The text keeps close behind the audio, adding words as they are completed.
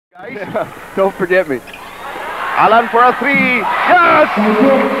Don't forget me. Alan for a three. Yes!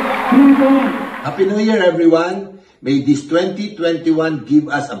 Happy New Year, everyone. May this 2021 give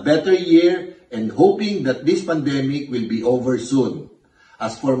us a better year and hoping that this pandemic will be over soon.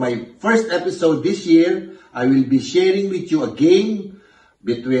 As for my first episode this year, I will be sharing with you a game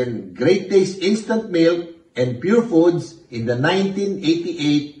between Great Taste Instant Milk and Pure Foods in the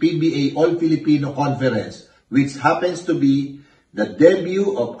 1988 PBA All Filipino Conference, which happens to be the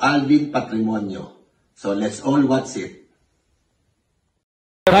debut of Alvin Patrimonio. So let's all watch it.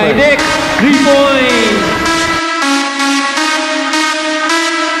 CAIDIC, 3 points.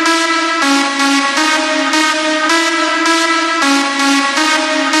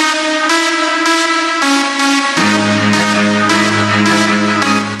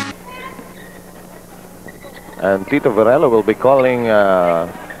 And Tito Varela will be calling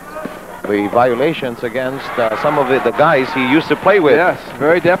the violations against some of the guys he used to play with. Yes,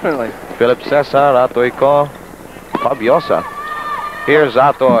 very definitely. Philip Cezar, Atoy Co, Fabiosa. Here's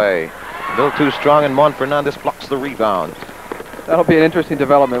Atoy. A little too strong, and Fernandez blocks the rebound. That'll be an interesting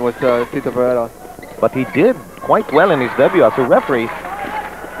development with Tito Varela. But he did quite well in his debut as a referee.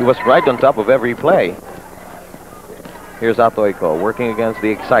 He was right on top of every play. Here's Atoy Co working against the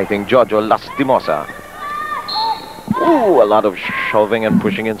exciting Jojo Lastimosa. Ooh, a lot of shoving and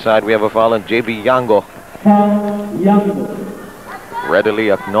pushing inside. We have a foul on JB Yango.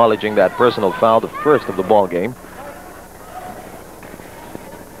 Readily acknowledging that personal foul, the first of the ball game.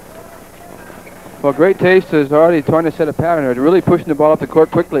 Well, Great Taste is already trying to set a pattern. They're really pushing the ball up the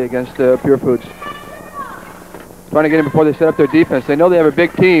court quickly against Pure Foods. Trying to get in before they set up their defense. They know they have a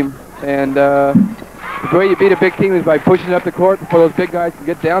big team, and the way you beat a big team is by pushing it up the court before those big guys can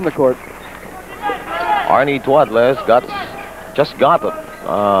get down the court. Arnie Tuadles just got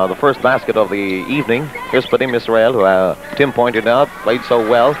the first basket of the evening. Here's Padim Israel, who Tim pointed out played so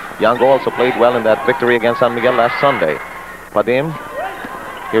well. Yango also played well in that victory against San Miguel last Sunday. Padim.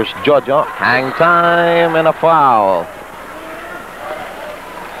 Here's Jojo. Hang time and a foul.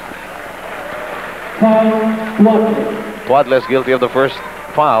 Tuadles guilty of the first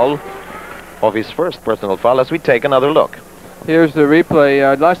foul, of his first personal foul, as we take another look. Here's the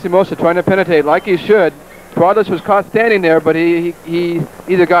replay. Lastimosa trying to penetrate like he should. Tuadles was caught standing there, but he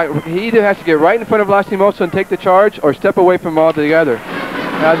either has to get right in front of Lastimosa and take the charge, or step away from him altogether.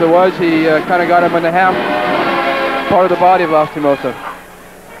 As it was, he kind of got him in the half part of the body of Lastimosa.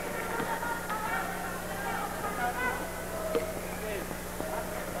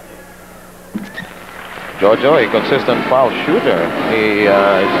 Jojo, a consistent foul shooter. He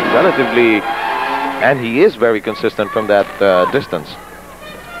is relatively, and he is very consistent from that distance.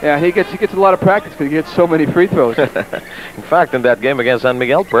 Yeah, he gets a lot of practice because he gets so many free throws. In fact, in that game against San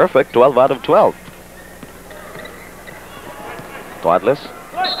Miguel, perfect, 12 out of 12. Tuadles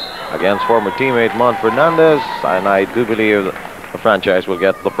against former teammate Fernandez, and I do believe the franchise will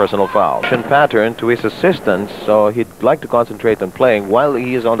get the personal foul. Pattern to his assistants, so he'd like to concentrate on playing while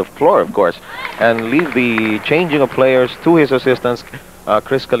he is on the floor, of course, and leave the changing of players to his assistants,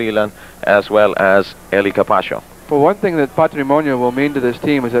 Chris Calilan, as well as Eli Capacio. Well, one thing that Patrimonio will mean to this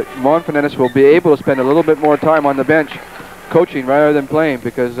team is that Fernandez will be able to spend a little bit more time on the bench coaching rather than playing,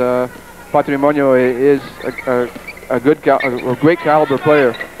 because Patrimonio is a great caliber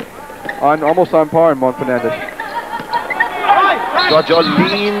player, almost on par with Fernandez. Jojo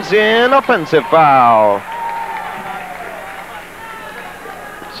leans in, offensive foul.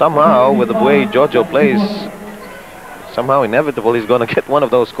 Somehow, with the way Jojo plays, somehow inevitable he's going to get one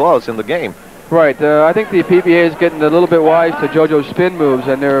of those calls in the game. Right. I think the PBA is getting a little bit wise to Jojo's spin moves,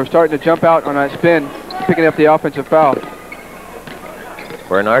 and they're starting to jump out on that spin, picking up the offensive foul.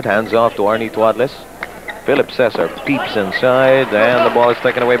 Bernard hands off to Arnie Tuadles. Philip Cezar peeps inside, and the ball is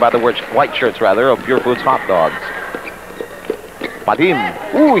taken away by the white shirts, of Pure Foods Hotdogs. Padim.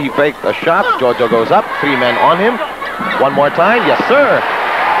 Ooh, he faked a shot. Jojo goes up. 3 men on him. One more time. Yes, sir.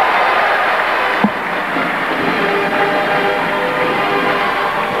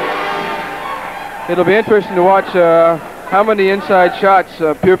 It'll be interesting to watch how many inside shots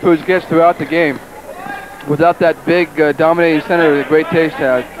Pure Foods gets throughout the game without that big dominating center that Great Taste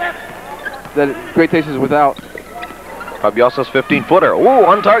has, that Great Taste is without. Fabiosa's 15-footer. Ooh,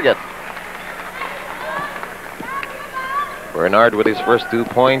 on target. Bernard with his first 2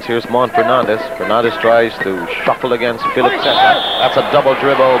 points. Here's Fernandez. Fernandez tries to shuffle against Philip Cezar. That's a double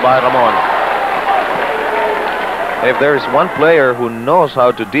dribble by Ramon. If there's one player who knows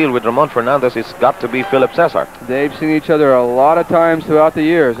how to deal with Fernandez, it's got to be Philip Cezar. They've seen each other a lot of times throughout the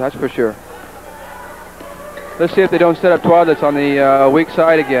years, that's for sure. Let's see if they don't set up Tuadles on the weak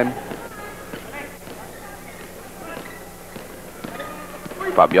side again.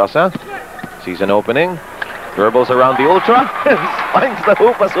 Fabiosa sees an opening. Dribbles around the ultra and finds the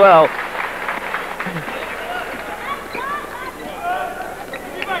hoop as well.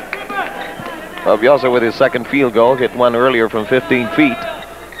 Fabiosa with his second field goal, hit one earlier from 15 feet.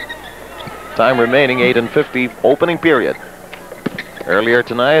 Time remaining 8:50, opening period. Earlier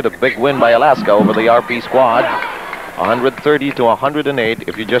tonight, a big win by Alaska over the RP squad. 130 to 108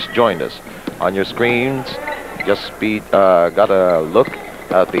 if you just joined us. On your screens, just got a look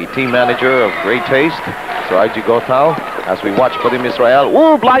at the team manager of Great Taste, Soraiji Gotao, as we watch Padim Israel.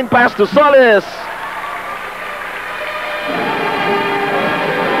 Ooh, blind pass to Solis!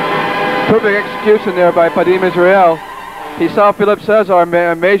 Perfect execution there by Padim Israel. He saw Philip Cezar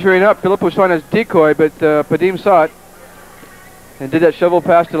measuring up. Philip was trying to decoy, but Padim saw it and did that shovel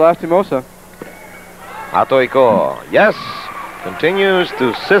pass to Lastimosa. Atoy Co, yes, continues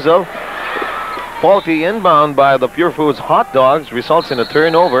to sizzle. Faulty inbound by the Purefoods Hotdogs results in a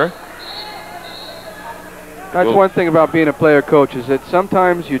turnover. That's one thing about being a player coach, is that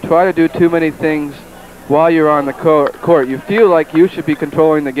sometimes you try to do too many things while you're on the court. You feel like you should be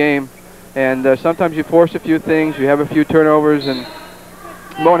controlling the game, and sometimes you force a few things, you have a few turnovers, and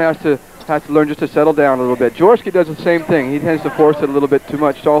Mon has to learn just to settle down a little bit. Jaworski does the same thing. He tends to force it a little bit too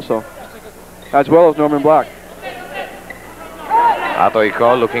much also, as well as Norman Black. Atoy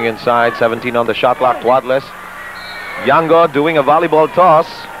Co looking inside, 17 on the shot clock, Tuadles. Yango doing a volleyball toss,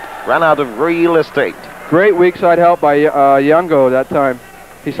 ran out of real estate. Great weak side help by Yango that time.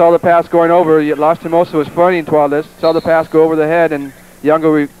 He saw the pass going over, Lastimosa was fronting Tuadles, saw the pass go over the head, and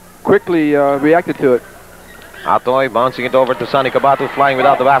Yango quickly reacted to it. Atoy bouncing it over to Sonny Cabatu, flying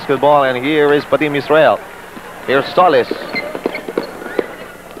without the basketball, and here is Padim Israel. Here's Solis.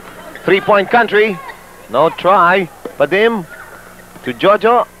 Three-point country, no try. Padim to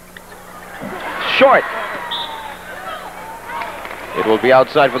Jojo, short. It will be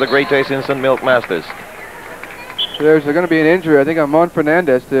outside for the Great Taste Instant Milk Masters. There's going to be an injury, I think, on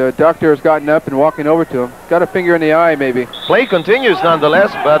Fernandez. The doctor has gotten up and walking over to him. Got a finger in the eye, maybe. Play continues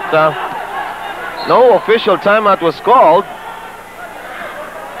nonetheless, but no official timeout was called.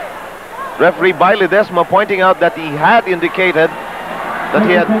 Referee Bailey Desma pointing out that he had indicated that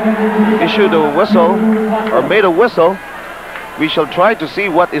he had issued a whistle or made a whistle. We shall try to see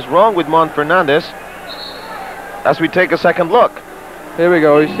what is wrong with Fernandez as we take a second look. Here we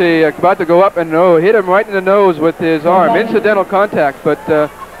go. You see about to go up and hit him right in the nose with his arm. Incidental contact, but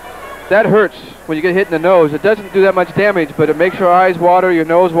that hurts when you get hit in the nose. It doesn't do that much damage, but it makes your eyes water, your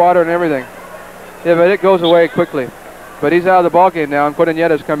nose water, and everything. Yeah, but it goes away quickly. But he's out of the ballgame now, and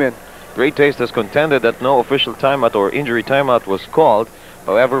Cordeñeta's come in. Great Taste has contended that no official timeout or injury timeout was called.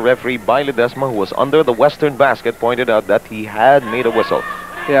 However, referee Bailey Desma, who was under the western basket, pointed out that he had made a whistle.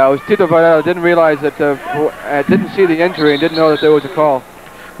 Yeah, it was Tito Varela. Didn't realize that, didn't see the injury and didn't know that there was a call.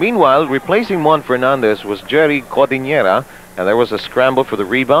 Meanwhile, replacing Fernandez was Jerry Cordeñeta, and there was a scramble for the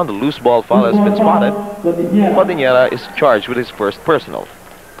rebound. The loose ball foul has been spotted. Cordeñeta is charged with his first personal.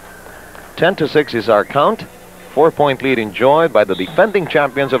 10-6 is our count. 4-point lead enjoyed by the defending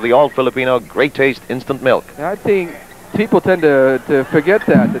champions of the All Filipino Great Taste Instant Milk. I think people tend to forget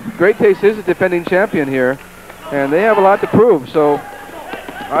that. Great Taste is a defending champion here, and they have a lot to prove. So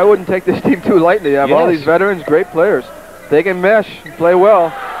I wouldn't take this team too lightly. They have all these veterans, great players. They can mesh and play well.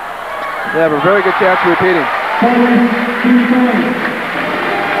 They have a very good chance of repeating.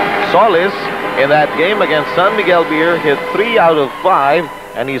 Solis in that game against San Miguel Beer hit 3 out of 5,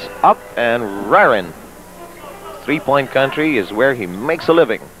 and he's up and raring. Three-point country is where he makes a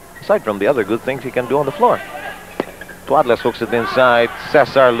living, aside from the other good things he can do on the floor. Tuadles hooks it inside.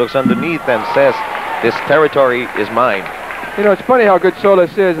 Cezar looks underneath and says, "This territory is mine." You know, it's funny how good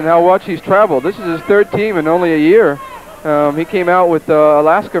Solis is and how much he's traveled. This is his third team in only a year. He came out with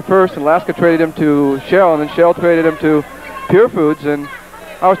Alaska first, and Alaska traded him to Shell, and then Shell traded him to Purefoods. And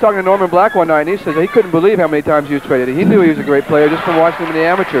I was talking to Norman Black one night, and he says he couldn't believe how many times he was traded. He knew he was a great player just from watching him in the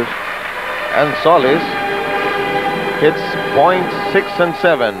amateurs. And Solis hits points 6 and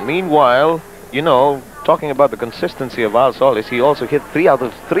 7. Meanwhile, you know, talking about the consistency of Al Solis, he also hit 3 out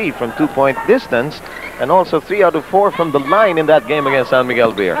of 3 from 2-point distance, and also 3 out of 4 from the line in that game against San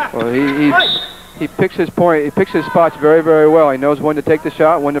Miguel Beer. Well, he picks his point. He picks his spots very, very well. He knows when to take the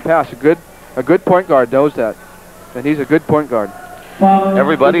shot, when to pass. A good point guard knows that, and he's a good point guard.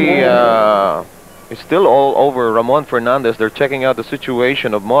 Everybody is still all over Ramon Fernandez. They're checking out the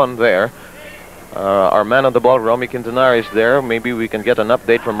situation of Mon there. Our man on the ball, Romy Quintanar, is there. Maybe we can get an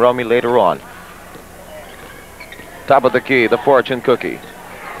update from Romy later on. Top of the key, the fortune cookie.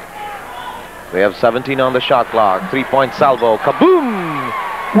 They have 17 on the shot clock. 3-point salvo. Kaboom!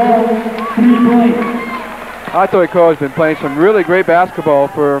 Atoy Co has been playing some really great basketball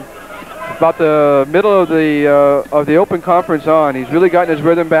for about the middle of the Open Conference on. He's really gotten his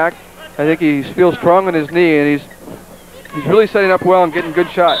rhythm back. I think he feels strong in his knee, and he's really setting up well and getting good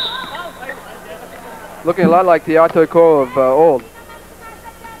shots. Looking a lot like the Atoy Co of old.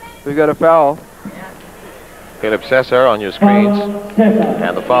 We've got a foul. Philip Cezar on your screens.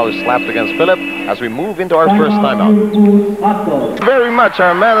 And the foul is slapped against Philip as we move into our first timeout. Very much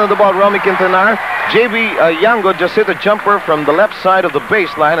our man on the ball, Romy Quintanar. JB Yango just hit a jumper from the left side of the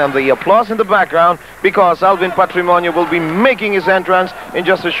baseline, and the applause in the background because Alvin Patrimonio will be making his entrance in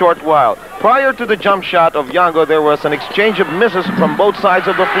just a short while. Prior to the jump shot of Yango, there was an exchange of misses from both sides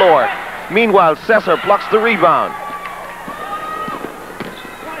of the floor. Meanwhile, Cezar plucks the rebound.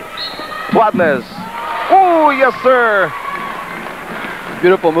 Tuadles. Oh, yes, sir.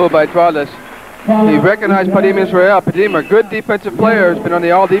 Beautiful move by Tuadles. He recognized Padim Israel. Padim, a good defensive player, has been on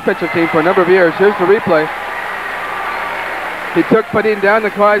the all-defensive team for a number of years. Here's the replay. He took Padim down the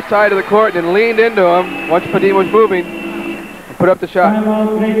side of the court and leaned into him once Padim was moving and put up the shot.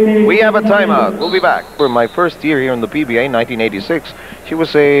 We have a timeout. We'll be back. For my first year here in the PBA in 1986, she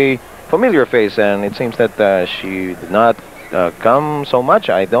was a familiar face, and it seems that she did not come so much.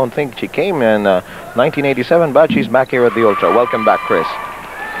 I don't think she came in 1987, but she's back here at the Ultra. Welcome back, Chris.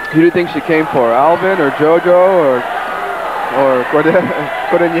 Who do you think she came for? Alvin or Jojo or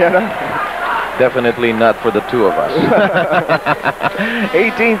Cordillera? Definitely not for the two of us.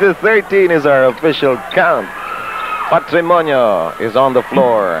 18-13 is our official count. Patrimonio is on the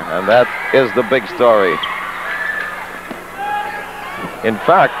floor, and that is the big story. In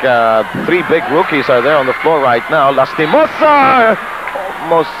fact, three big rookies are there on the floor right now. Lastimosa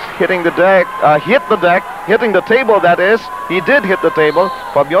almost hitting the deck, hitting the table, that is. He did hit the table.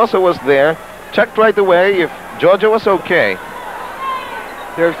 Fabiosa was there, checked right away if Jojo was okay.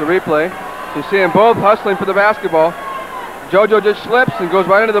 Here's the replay. You see them both hustling for the basketball. Jojo just slips and goes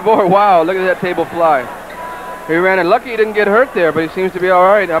right into the board. Wow, look at that table fly. He ran in. Lucky he didn't get hurt there, but he seems to be all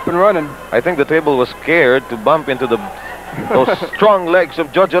right, up and running. I think the table was scared to bump into those strong legs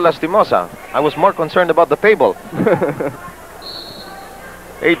of Jojo Lastimosa. I was more concerned about the table.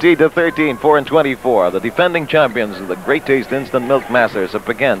 18-13, 4-24. The defending champions of the Great Taste Instant Milk Masters up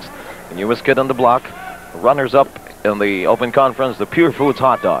against the newest kid on the block, runners-up in the Open Conference, the Purefoods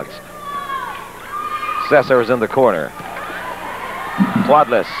Hotdogs. Cezar is in the corner.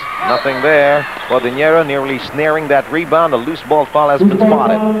 Tuadles, nothing there. Cordillera nearly snaring that rebound. A loose ball foul has been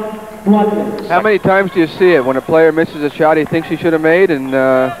spotted. How many times do you see it when a player misses a shot he thinks he should have made and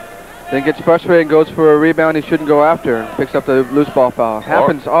then gets frustrated and goes for a rebound he shouldn't go after and picks up the loose ball foul?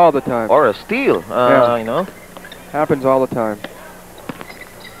 Happens all the time. Or a steal, you know. Happens all the time.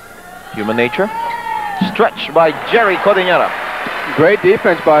 Human nature. Stretched by Jerry Cordillera. Great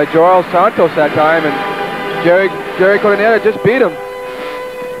defense by Joel Santos that time, and Jerry Cordillera just beat him.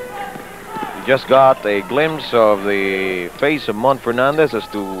 You just got a glimpse of the face of Fernandez as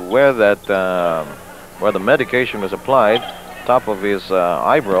to where that where the medication was applied, top of his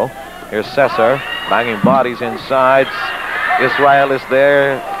eyebrow. Here's Cezar banging bodies inside. Israel is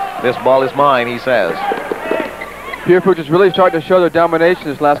there. This ball is mine, he says. Purefoods is really starting to show their domination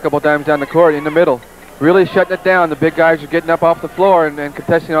this last couple of times down the court in the middle. Really shutting it down. The big guys are getting up off the floor and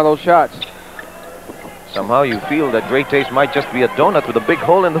contesting all those shots. Somehow you feel that Great Taste might just be a donut with a big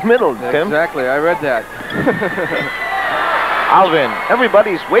hole in the middle, Tim. Exactly, I read that. Alvin,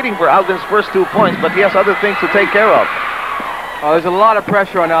 everybody's waiting for Alvin's first 2 points, but he has other things to take care of. Oh, there's a lot of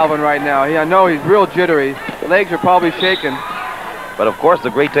pressure on Alvin right now. I know he's real jittery. Legs are probably shaking. But of course, the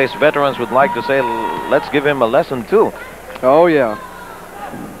Great Taste veterans would like to say, let's give him a lesson too. Oh, yeah.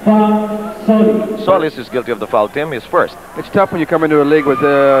 Solis is guilty of the foul, Tim, his first. It's tough when you come into a league with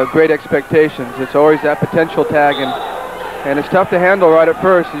great expectations. It's always that potential tag, and it's tough to handle right at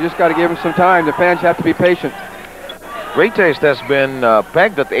first. You just got to give him some time. The fans have to be patient. Great Taste has been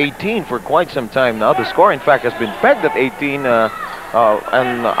pegged at 18 for quite some time now. The score, in fact, has been pegged at 18,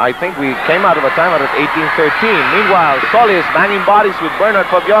 and I think we came out of a timeout at 18-13. Meanwhile, Solis banging bodies with Bernard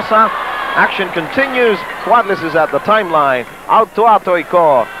Fabiosa. Action continues. Tuadles is at the timeline. Out to Atoy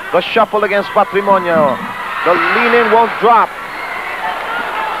Co. The shuffle against Patrimonio. The lean-in won't drop.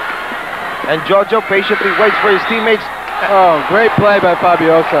 And Jojo patiently waits for his teammates. Oh, great play by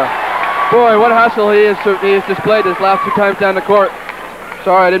Fabiosa. Boy, what hustle he has displayed his last 2 times down the court.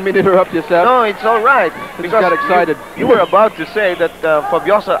 Sorry, I didn't mean to interrupt you, Seth. No, it's all right. He got excited. You were about to say that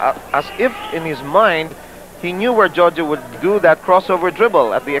Fabiosa, as if in his mind, he knew where Jojo would do that crossover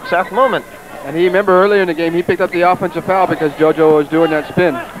dribble at the exact moment. And he, remember earlier in the game, he picked up the offensive foul because Jojo was doing that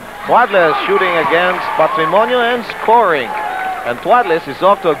spin. Tuadles shooting against Patrimonio and scoring. And Tuadles is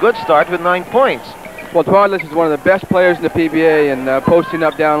off to a good start with 9 points. Well, Tuadles is one of the best players in the PBA and posting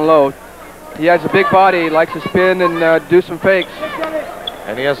up down low. He has a big body, likes to spin and do some fakes.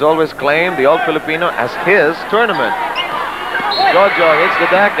 And he has always claimed the All Filipino as his tournament. Jojo hits the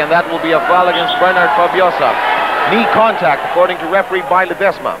deck, and that will be a foul against Bernard Fabiosa. Knee contact, according to referee by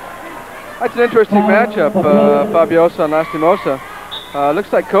Ledesma. That's an interesting matchup, Fabiosa and Lastimosa.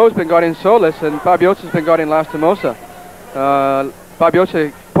 Looks like Co's been guarding Solis, and Fabiosa's been guarding Lastimosa.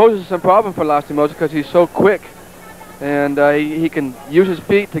 Fabiosa poses some problem for Lastimosa because he's so quick, and he can use his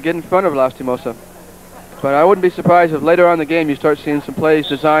feet to get in front of Lastimosa. But I wouldn't be surprised if later on in the game you start seeing some plays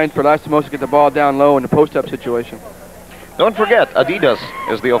designed for Lastimosa to get the ball down low in a post-up situation. Don't forget, Adidas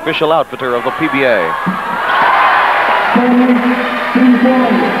is the official outfitter of the PBA.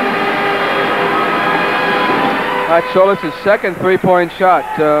 That's Solis' second three-point shot.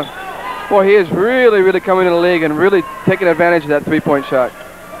 Boy, he is really coming in the league and really taking advantage of that three-point shot.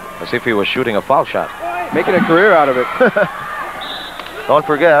 As if he was shooting a foul shot. Making a career out of it. Don't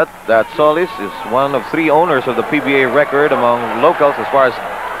forget that Solis is one of 3 owners of the PBA record among locals as far as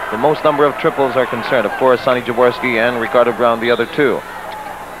the most number of triples are concerned. Of course, Sonny Jaworski and Ricardo Brown, the other 2.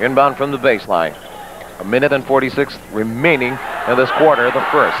 Inbound from the baseline. 1 minute and 46 remaining in this quarter, the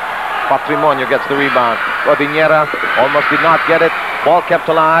first. Patrimonio gets the rebound. Codinera almost did not get it. Ball kept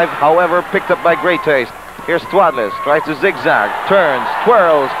alive, however, picked up by Great Taste. Here's Tuadles, tries to zigzag, turns,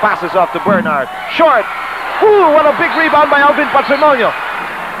 twirls, passes off to Bernard. Short! Ooh, what a big rebound by Alvin Patrimonio.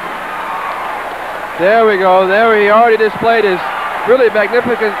 There we go. There he already displayed his really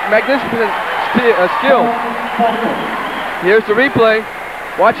magnificent skill. Here's the replay.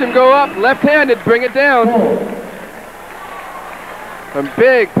 Watch him go up, left-handed, bring it down. Some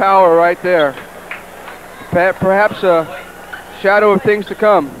big power right there. Perhaps a shadow of things to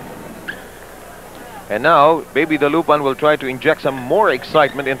come. And now, Baby Dalupan will try to inject some more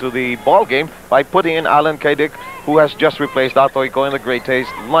excitement into the ball game by putting in Alan CAIDIC, who has just replaced Atoy Co in the Great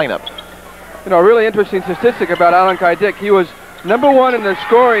Taste lineup. You know, a really interesting statistic about Alan CAIDIC. He was #1 in the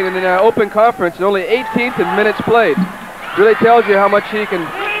scoring in the Open Conference and only 18th in minutes played. Really tells you how much he can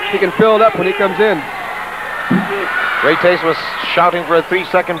fill it up when he comes in. Great Taste was shouting for a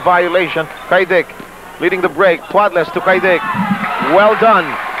 3-second violation. CAIDIC leading the break. Tuadles to CAIDIC. Well done.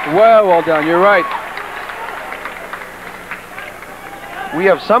 Well done. You're right. We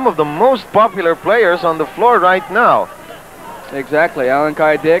have some of the most popular players on the floor right now. Exactly. Alan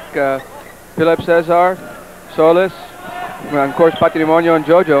CAIDIC, Philip Cezar, Solis, and of course Patrimonio and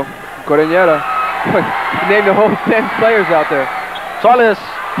Jojo, Codinera. You named the whole 10 players out there. Solis.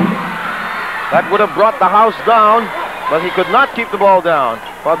 That would have brought the house down, but he could not keep the ball down.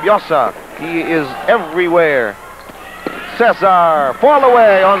 Fabiosa, he is everywhere. Cezar, fall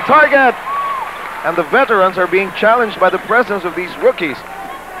away on target. And the veterans are being challenged by the presence of these rookies.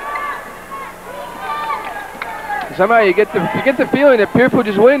 Somehow you get the feeling that Purefoods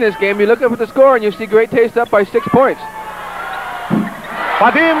is winning this game. You look up at the score and you see Great Taste up by 6 points.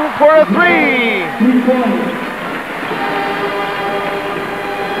 Padim for a 3.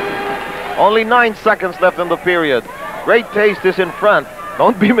 Only 9 seconds left in the period. Great Taste is in front.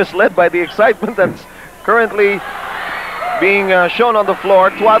 Don't be misled by the excitement that's currently being shown on the floor.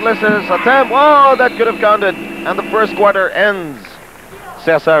 Tuadles' attempt. Oh, that could have counted. And the first quarter ends.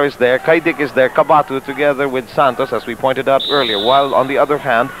 Cezar is there. CAIDIC is there. Cabatu together with Santos, as we pointed out earlier. While on the other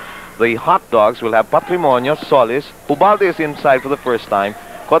hand, the Hotdogs will have Patrimonio, Solis. Ubalde is inside for the first time.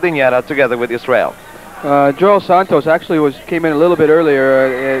 Codinera together with Israel. Joel Santos actually came in a little bit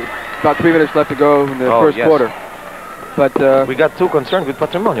earlier. About 3 minutes left to go in the first quarter. But we got too concerned with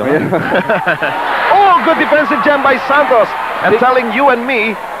Patrimonio. Yeah. Oh, good defensive jam by Santos. And telling you and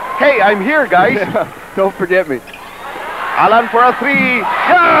me, hey, I'm here, guys. Don't forget me. Alan for a 3.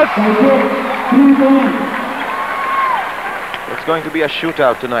 Yes! It's going to be a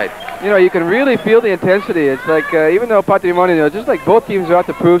shootout tonight. You know, you can really feel the intensity. It's like, even though Patrimonio, just like both teams are out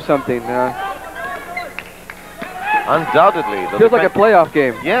to prove something. Undoubtedly. Feels like a playoff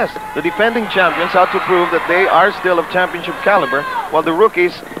game. Yes, the defending champions have to prove that they are still of championship caliber, while the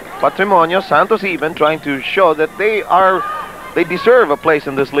rookies, Patrimonio, Santos even, trying to show that they deserve a place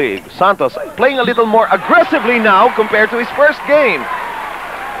in this league. Santos playing a little more aggressively now compared to his first game.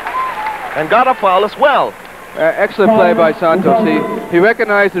 And got a foul as well. Excellent play by Santos. He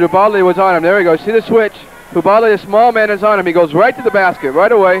recognized that Ubalde was on him. There he goes. See the switch? Ubalde, the small man, is on him. He goes right to the basket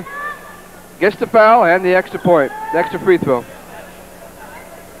right away. Gets the foul and the extra point. The extra free throw.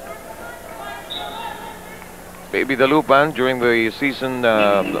 Baby Dalupan, during the season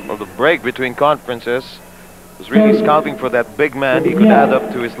of the break between conferences, was really scouting for that big man he could add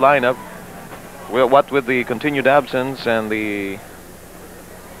up to his lineup. Well, what with the continued absence and the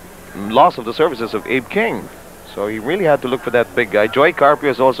loss of the services of Abe King. So he really had to look for that big guy. Joy Carpio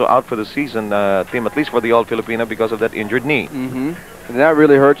is also out for the season, team, at least for the All Filipino, because of that injured knee. And that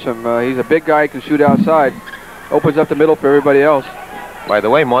really hurts him. He's a big guy, can shoot outside. Opens up the middle for everybody else. By the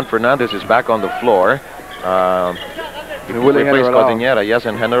way, Fernandez is back on the floor. He Willie replaced Cordillera, yes,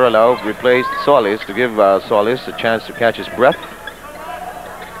 and Generalao replaced Solis to give Solis a chance to catch his breath.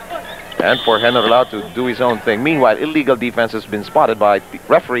 And for Generalao to do his own thing. Meanwhile, illegal defense has been spotted by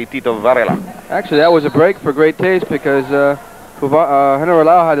referee Tito Varela. Actually, that was a break for Great Taste because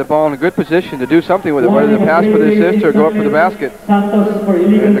Generalao had the ball in a good position to do something with it, whether to pass for the assist or go up for the basket.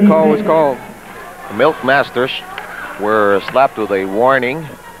 And the call was called. The Milk Masters were slapped with a warning.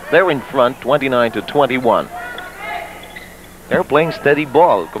 They're in front, 29-21. They're playing steady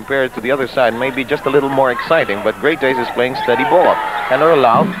ball compared to the other side. Maybe just a little more exciting, but Great Taste is playing steady ball.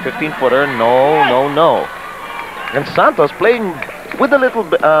 Generalao, 15-footer, no. And Santos playing with a little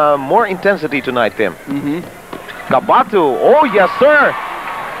more intensity tonight, Tim. Capacio, oh yes, sir.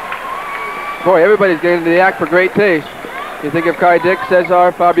 Boy, everybody's getting into the act for Great Taste. You think of CAIDIC,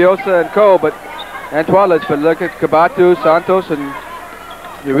 Cezar, Fabiosa, and Co, and Tuadles, but look at Capacio, Santos, and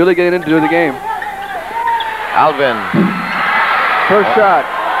you're really getting into the game. Alvin. First shot.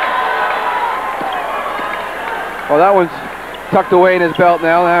 Well, that one's tucked away in his belt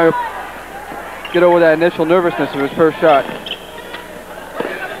now. Now get over that initial nervousness of his first shot.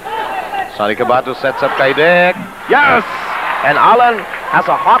 Sonny Capacio sets up CAIDIC. Yes! And Alan has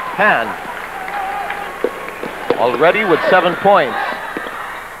a hot hand. Already with 7 points.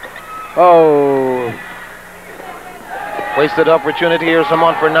 Oh. Wasted opportunity here.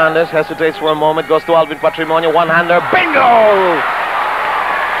 Simon Fernandez hesitates for a moment. Goes to Alvin Patrimonio. One-hander. Bingo!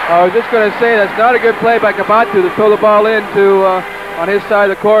 I was just going to say that's not a good play by Capacio to throw the ball into on his side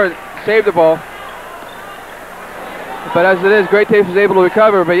of the court, save the ball. But as it is, Great Taste was able to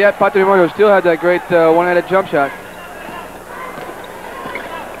recover, but yet Patrimonio still had that great one-handed jump shot.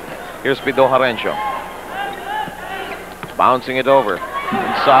 Here's Pido Jarencio. Bouncing it over.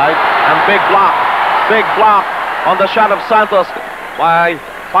 Inside. And big block. Big block on the shot of Santos by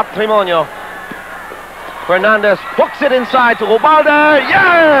Patrimonio. Fernandez hooks it inside to Ubalde.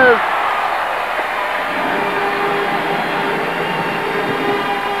 Yes!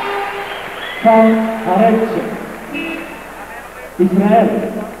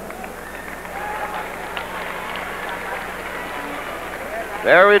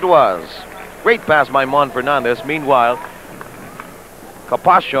 There it was. Great pass by Fernandez. Meanwhile,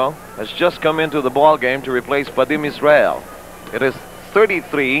 Capacio has just come into the ball game to replace Padim Israel. It is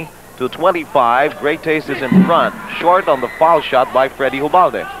 33-25. Great Taste is in front, short on the foul shot by Freddy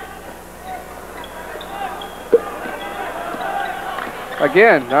Ubalde.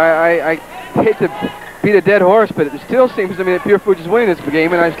 Again, I hate to beat a dead horse, but it still seems to me that Purefoods is winning this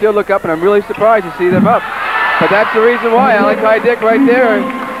game, and I still look up and I'm really surprised to see them up. But that's the reason why. I like CAIDIC right there.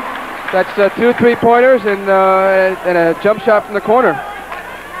 That's 2 3-pointers and a jump shot from the corner.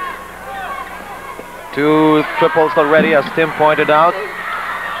 2 triples already, as Tim pointed out.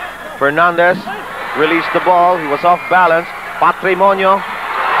 Fernandez released the ball. He was off balance. Patrimonio.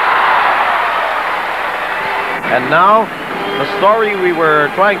 And now, the story we were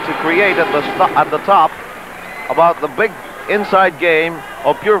trying to create at the top about the big inside game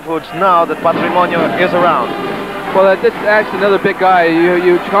of Purefoods now that Patrimonio is around. Well, this adds another big guy.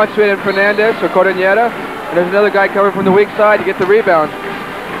 You concentrate on Fernandez or Cordillera, and there's another guy coming from the weak side to get the rebound.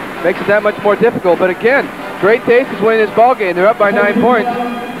 Makes it that much more difficult. But again, Great Taste is winning this ball game. They're up by 9 points.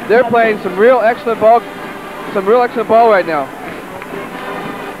 They're playing some real excellent ball right now.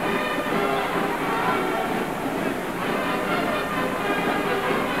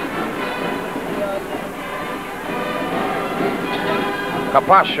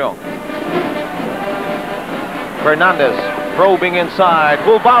 Capacio. Fernandez probing inside.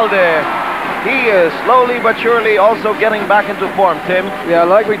 Ubalde. He is slowly but surely also getting back into form, Tim. Yeah,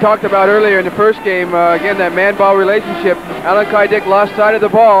 like we talked about earlier in the first game, again, that man-ball relationship. Alan CAIDIC lost sight of the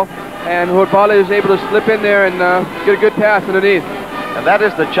ball, and Ubalde was able to slip in there and get a good pass underneath. And that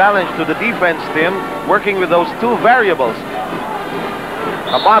is the challenge to the defense, Tim, working with those 2 variables.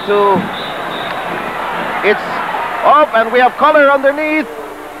 Capacio. It's up, and we have color underneath.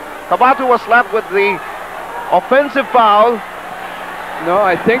 Capacio was slapped with the offensive foul. No,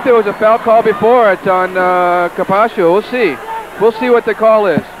 I think there was a foul call before it on Capacio. We'll see. We'll see what the call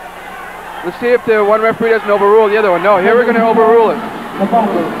is. Let's see if the one referee doesn't overrule the other one. No, here we're going to overrule it.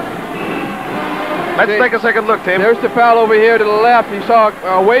 Let's take a second look, Tim. There's the foul over here to the left. You saw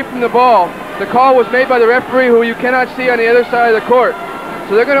away from the ball. The call was made by the referee, who you cannot see on the other side of the court.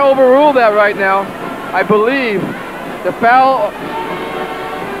 So they're going to overrule that right now. I believe the foul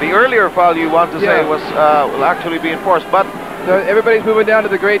The earlier foul you want to say Yeah. will actually be enforced, but So everybody's moving down to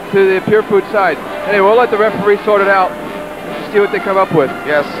the Pure Food side. Anyway, we'll let the referee sort it out. See what they come up with.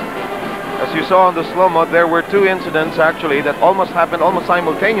 yes, as you saw on the slow-mo, there were two incidents actually that almost happened almost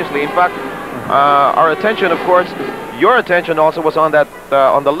simultaneously. In fact, our attention, of course, your attention also was on that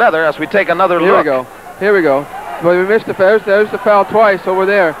on the leather as we take another Here look. we go. Here we go. Well, we missed the foul. There's the foul twice over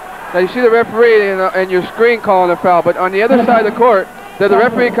there. Now you see the referee and your screen calling the foul, but on the other side of the court, the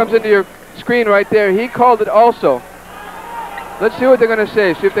referee comes into your screen right there. He called it also. Let's see what they're going to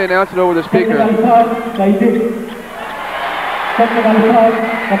say. See if they announce it over the speaker.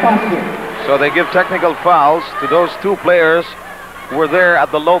 So they give technical fouls to those two players who were there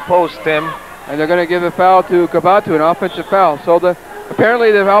at the low post, Tim. And they're going to give a foul to Capacio, an offensive foul. So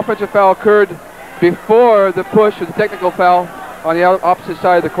apparently the offensive foul occurred before the push of the technical foul on the opposite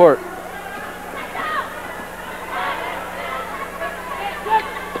side of the court.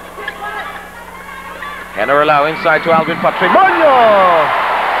 Generalao inside to Alvin Patrimonio.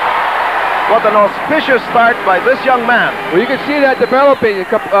 What an auspicious start by this young man. Well, you can see that developing.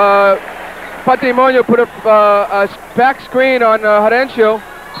 Patrimonio put a back screen on Jarencio.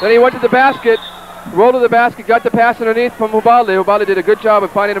 Then he went to the basket, rolled to the basket, got the pass underneath from Ubalde. Ubalde did a good job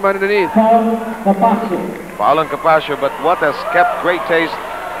of finding him underneath. Foul on Capacio, but what has kept great taste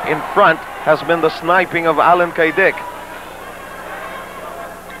in front has been the sniping of CAIDIC.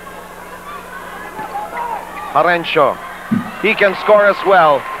 Jarencio, he can score as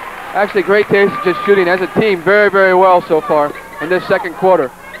well. Actually, great taste just shooting as a team very, very well so far in this second quarter.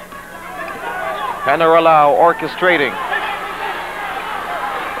 Generalao orchestrating.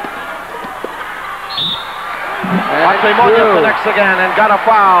 Patrimonio connects again and got a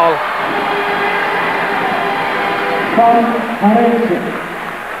foul.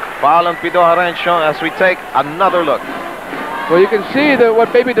 Foul on Pido Jarencio as we take another look. Well, you can see that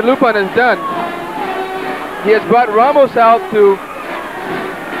what Baby DeLupan has done. He has brought Ramos out to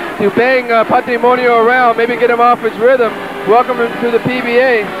bang Patrimonio around, maybe get him off his rhythm, welcome him to the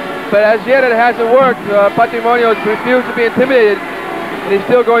PBA. But as yet it hasn't worked. Patrimonio has refused to be intimidated, and he's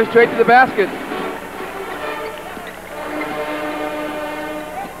still going straight to the basket.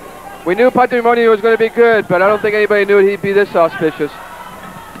 We knew Patrimonio was going to be good, but I don't think anybody knew he'd be this auspicious.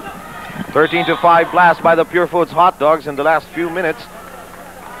 13-5 blast by the Purefoods Hotdogs in the last few minutes.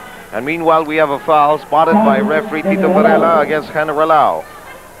 And meanwhile, we have a foul spotted by referee Tito Varela against Generalao.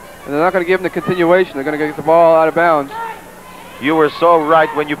 And they're not going to give him the continuation. They're going to get the ball out of bounds. You were so right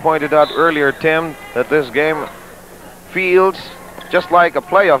when you pointed out earlier, Tim, that this game feels just like a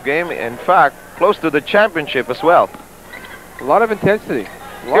playoff game. In fact, close to the championship as well. A lot of intensity.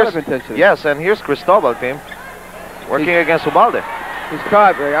 A lot of intensity. Yes, and here's Cristobal, Tim, working against Ubalde. He's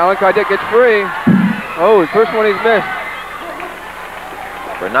caught. Alan CAIDIC gets free. Oh, the first one he's missed.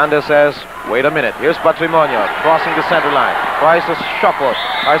 Fernandez says, wait a minute. Here's Patrimonio crossing the center line. Tries to shuffle,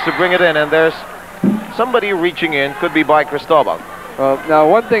 tries to bring it in, and there's somebody reaching in. Could be by Cristobal. Now,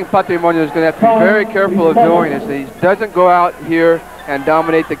 one thing Patrimonio is going to have to be very careful of doing is that he doesn't go out here and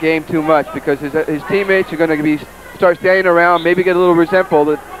dominate the game too much, because his teammates are going to start standing around, maybe get a little resentful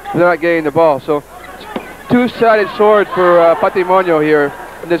that they're not getting the ball. So, two-sided sword for Patrimonio here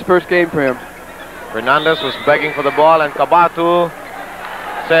in this first game for him. Fernandez was begging for the ball, and Cabato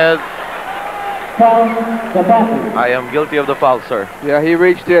said, I am guilty of the foul, sir. Yeah, he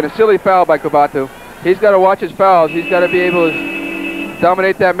reached in. A silly foul by Cabato. He's got to watch his fouls. He's got to be able to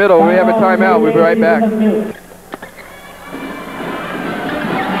dominate that middle. We have a timeout. We'll be right back.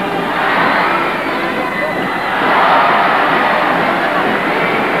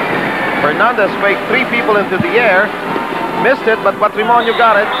 Fernandez faked three people into the air. Missed it, but Patrimonio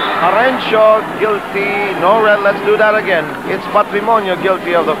got it. Jarencio guilty. No red. Let's do that again. It's Patrimonio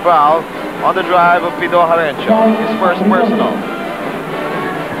guilty of the foul on the drive of Pido Jarencio. His first personal.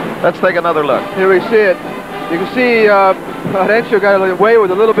 Let's take another look. Here we see it. You can see Jarencio got away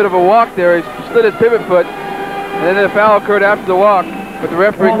with a little bit of a walk there. He slid his pivot foot, and then the foul occurred after the walk, but the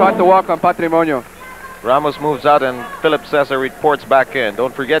referee caught the walk on Patrimonio. Ramos moves out and Philip Cezar reports back in.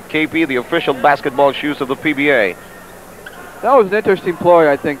 Don't forget KP, the official basketball shoes of the PBA. That was an interesting ploy,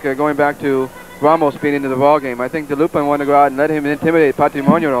 I think, going back to Ramos being into the ball game. I think DeLupan wanted to go out and let him intimidate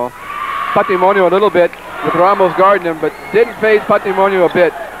Patrimonio. Patrimonio a little bit with Ramos guarding him, but didn't phase Patrimonio a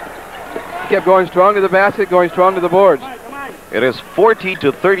bit. He kept going strong to the basket, going strong to the boards. It is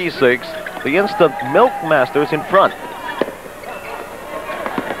 40-36. The instant milk masters in front.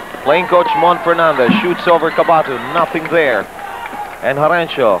 Playing coach Mon Fernandez shoots over Cabato, nothing there. And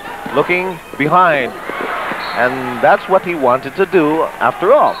Jarencio looking behind. And that's what he wanted to do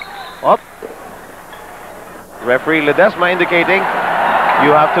after all. Up. Referee Ledesma indicating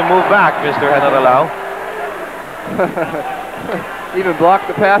You have to move back, Mr. Generalao. Even blocked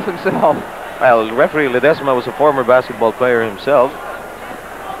the pass himself. Well, referee Ledesma was a former basketball player himself.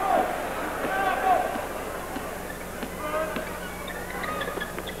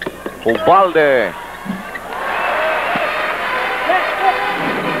 Ubalde.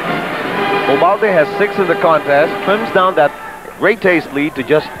 Ubalde has 6 in the contest, trims down that Great Taste lead to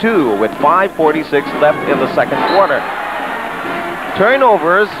just 2 with 5:46 left in the second quarter.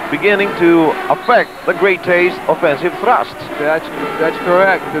 Turnovers beginning to affect the Great Taste offensive thrusts. That's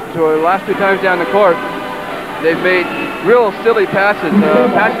correct. So the last 2 times down the court, they've made real silly passes,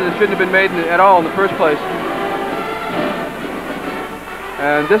 passes that shouldn't have been made at all in the first place.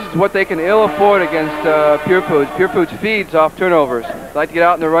 And this is what they can ill afford against Purefoods. Purefoods feeds off turnovers. They like to get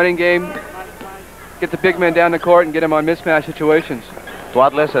out in the running game, get the big men down the court and get them on mismatch situations.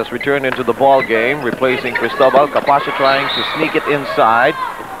 Tuadles has returned into the ball game, replacing Cristobal. Capacio trying to sneak it inside.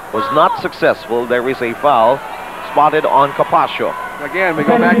 Was not successful. There is a foul spotted on Capacio. Again, we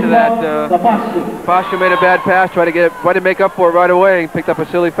go back to that. Capacio made a bad pass, tried to make up for it right away, and picked up a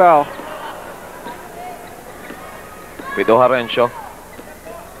silly foul. Pido Jarencio.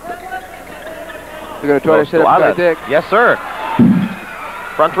 They're going to try to set up CAIDIC. Yes, sir.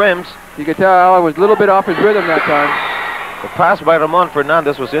 Front rims. You can tell Allen was a little bit off his rhythm that time. The pass by Ramon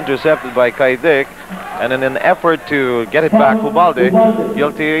Fernandez was intercepted by CAIDIC, and in an effort to get it back, Ubalde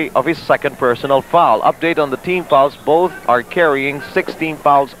guilty of his second personal foul. Update on the team fouls. Both are carrying 16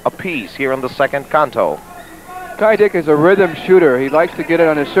 fouls apiece here in the second canto. CAIDIC is a rhythm shooter. He likes to get it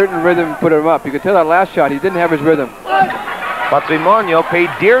on a certain rhythm and put him up. You could tell that last shot, he didn't have his rhythm. Patrimonio paid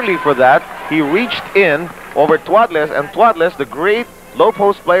dearly for that. He reached in over Tuadles, and Tuadles, the great low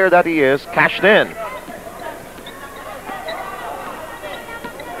post player that he is, cashed in.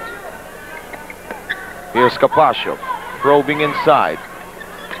 Here's Capacio, probing inside.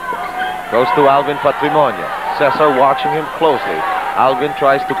 Goes to Alvin Patrimonio. Cezar watching him closely. Alvin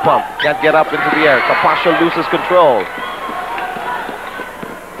tries to pump, can't get up into the air. Capacio loses control.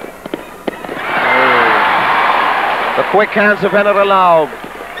 The quick hands of Generalao.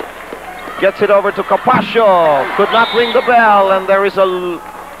 Gets it over to Capacio. Could not ring the bell, and there is a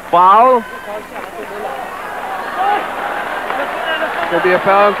foul. There'll be a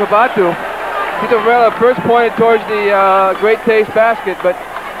foul on Cabato. Tito Varela first pointed towards the Great Taste basket, but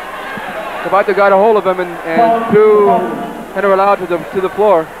Cabato got a hold of him and threw Generalao to the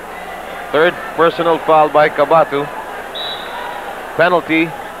floor. Third personal foul by Cabato. Penalty.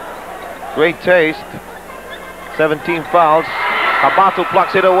 Great Taste. 17 fouls. Cabato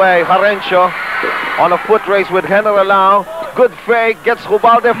plucks it away. Jarencio on a foot race with Generalao. Good fake. Gets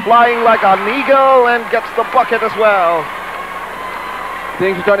Ubalde flying like an eagle and gets the bucket as well.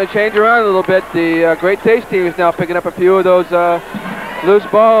 Things are starting to change around a little bit. The Great Taste team is now picking up a few of those loose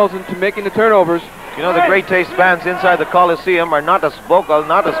balls and making the turnovers. You know, the Great Taste fans inside the Coliseum are not as vocal,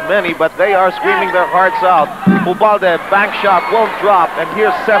 not as many, but they are screaming their hearts out. Ubalde, bank shot, won't drop, and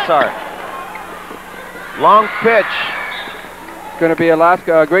here's Cezar. Long pitch. Going to be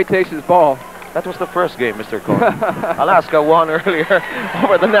Alaska Great Taste's ball. That was the first game, Mr. Cole. Alaska won earlier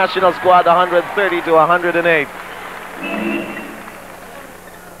over the national squad, 130 to 108.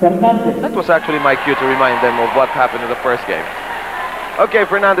 That was actually my cue to remind them of what happened in the first game. Okay,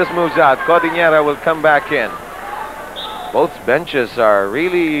 Fernandez moves out. Cordillera will come back in. Both benches are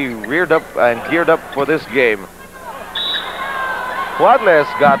really reared up and geared up for this game. Tuadles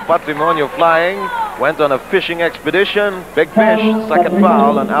got Patrimonio flying, went on a fishing expedition, big fish, second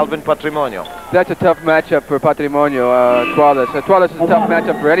foul on Alvin Patrimonio. That's a tough matchup for Patrimonio, Tuadles. Tuadles is a tough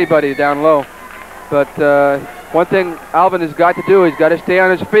matchup for anybody down low. But one thing Alvin has got to do, he's got to stay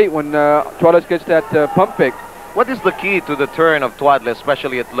on his feet when Tuadles gets that pump fake. What is the key to the turn of Tuadles,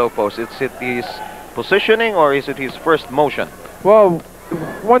 especially at low post? Is it his positioning or is it his first motion? Well,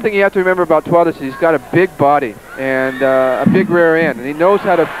 one thing you have to remember about Tuadles is he's got a big body and a big rear end, and he knows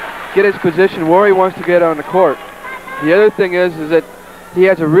how to get his position where he wants to get on the court. The other thing is that he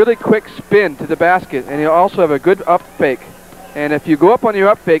has a really quick spin to the basket, and he'll also have a good up fake. And if you go up on your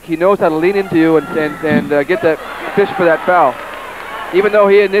up fake, he knows how to lean into you and get that fish for that foul. Even though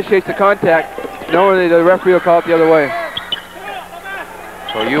he initiates the contact, normally the referee will call it the other way.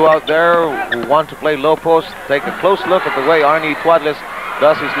 So you out there who want to play low post, take a close look at the way Arnie Tuadles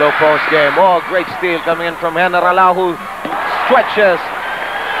does his low post game. Oh, great steal coming in from Generalao, who stretches.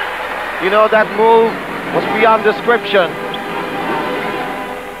 You know, that move was beyond description.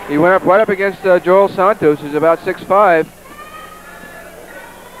 He went up right up against Joel Santos, who's about 6'5".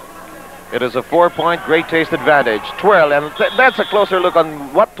 It is a 4-point Great Taste advantage. Twirl, and that's a closer look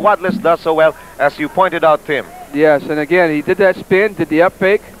on what Tuadles does so well, as you pointed out, Tim. Yes, and again, he did that spin, did the up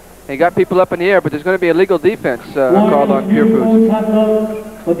fake, and he got people up in the air, but there's going to be a legal defense called on Purefoods.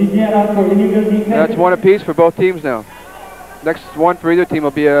 That's one apiece for both teams now. Next one for either team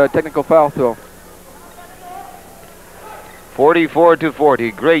will be a technical foul throw.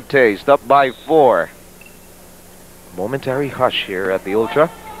 44-40, Great Taste up by 4. Momentary hush here at the Ultra.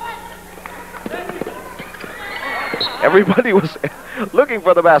 Everybody was looking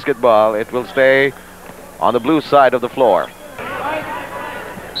for the basketball. It will stay on the blue side of the floor.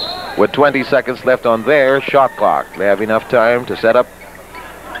 With 20 seconds left on their shot clock, they have enough time to set up.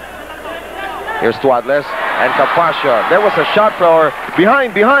 Here's Tuadles and Capacio. There was a shot thrower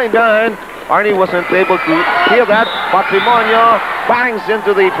behind. Arnie wasn't able to hear that. Patrimonio bangs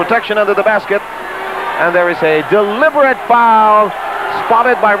into the protection under the basket. And there is a deliberate foul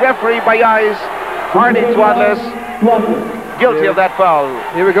spotted by referee Bayais. Arnie Tuadles guilty of that foul.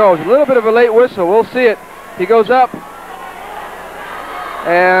 Here we go. A little bit of a late whistle. We'll see it. He goes up.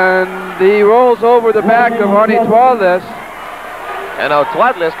 And he rolls over the back of Arnie Tuadles. And now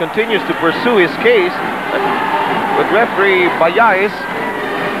Tuadles continues to pursue his case with referee Bayais.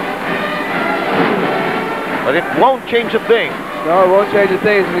 But it won't change a thing. No, it won't change a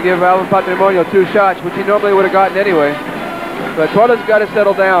thing. He's going to give Alvin Patrimonio 2 shots, which he normally would have gotten anyway. But Tuadles got to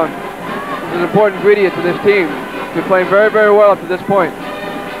settle down. It's an important ingredient to this team. He's playing very, very well up to this point.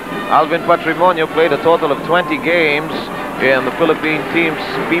 Alvin Patrimonio played a total of 20 games in the Philippine team's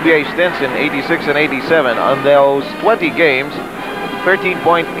PBA stints in 86 and 87. On those 20 games,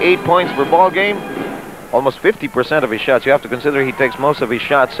 13.8 points per ball game, almost 50% of his shots. You have to consider he takes most of his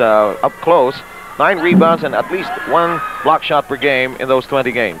shots up close. 9 rebounds and at least 1 block shot per game in those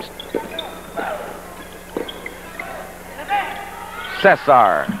 20 games.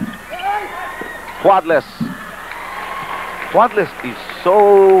 Cezar. Tuadles. Tuadles is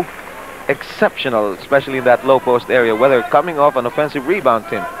so exceptional, especially in that low post area, whether coming off an offensive rebound,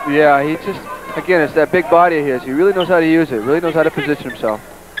 Tim. Yeah, he just, again, it's that big body of his. He really knows how to use it, really knows how to position himself.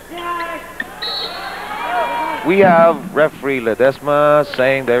 We have referee Ledesma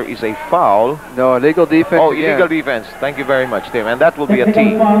saying there is a foul. No, illegal defense. Oh, again. illegal defense. Thank you very much, Tim. And that will be a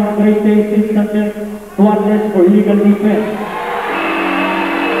T.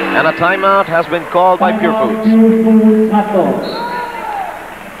 And a timeout has been called by Purefoods.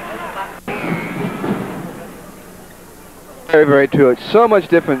 Very, very true. It's so much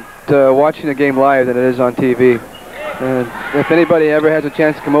different watching a game live than it is on TV. And if anybody ever has a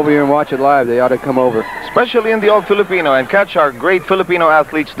chance to come over here and watch it live, they ought to come over. Especially in the All Filipino, and catch our great Filipino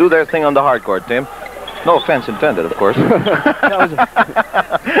athletes do their thing on the hard court, Tim. No offense intended, of course. No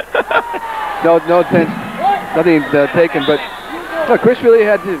offense, nothing taken, but no, Chris really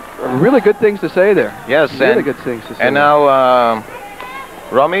had really good things to say there. Yes, really good things to say. And now,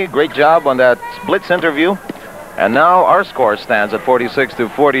 Romy, great job on that blitz interview. And now our score stands at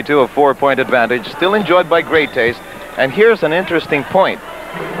 46-42, a 4-point advantage, still enjoyed by Great Taste. And here's an interesting point.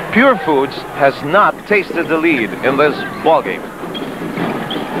 Purefoods has not tasted the lead in this ballgame.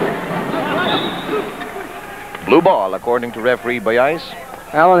 Blue ball, according to referee Bayais.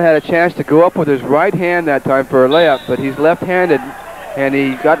 Allen had a chance to go up with his right hand that time for a layup, but he's left-handed, and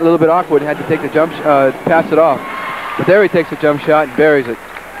he got a little bit awkward and had to take the jump, pass it off. But there he takes a jump shot and buries it.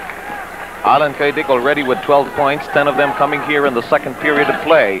 Alan CAIDIC already with 12 points, 10 of them coming here in the second period of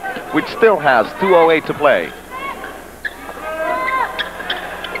play, which still has 2:08 to play.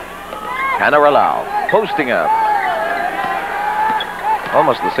 Generalao posting up.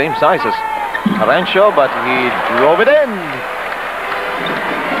 Almost the same size as Jarencio, but he drove it in.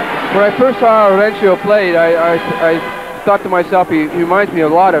 When I first saw Jarencio play, I thought to myself, he reminds me a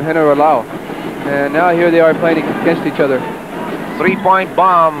lot of Generalao. And now here they are playing against each other. 3-point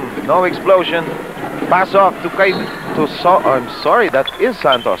bomb, no explosion. Pass off to I'm sorry, that is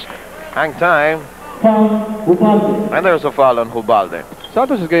Santos. Hang time. And there's a foul on Hubalde.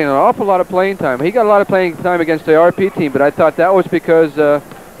 Santos is getting an awful lot of playing time. He got a lot of playing time against the RP team, but I thought that was because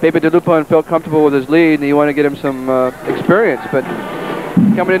Pepe De Lupan felt comfortable with his lead and he wanted to get him some experience. But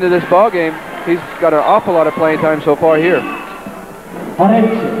coming into this ball game, he's got an awful lot of playing time so far here.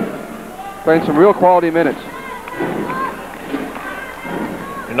 Playing some real quality minutes.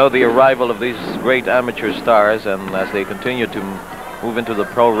 You know, the arrival of these great amateur stars, and as they continue to move into the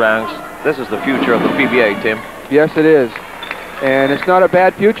pro ranks, this is the future of the PBA, Tim. Yes, it is. And it's not a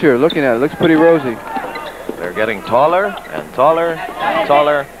bad future. Looking at it, looks pretty rosy. They're getting taller and taller and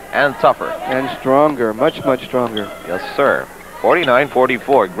taller and tougher. And stronger, much, much stronger. Yes, sir.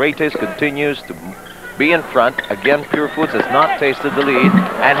 49-44. Great Taste continues to be in front. Again, Purefoods has not tasted the lead.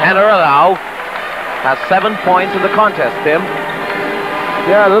 And Generalao has 7 points in the contest, Tim.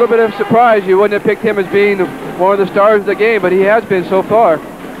 Yeah, a little bit of surprise. You wouldn't have picked him as being one of the stars of the game, but he has been so far.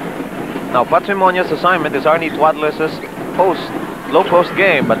 Now, Patrimonio's assignment is Arnie Tuadles' low post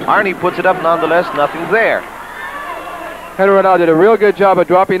game, but Arnie puts it up nonetheless, nothing there. Generalao did a real good job of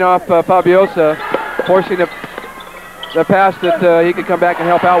dropping off Fabiosa, forcing the pass that he could come back and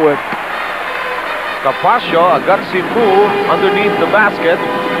help out with. Capacio, a gutsy move underneath the basket,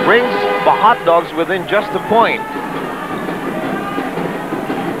 brings the Hotdogs within just a point.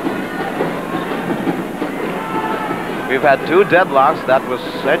 We've had 2 deadlocks. That was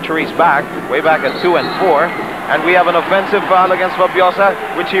centuries back, way back at 2 and 4. And we have an offensive foul against Fabiosa,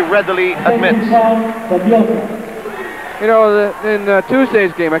 which he readily admits. You know, in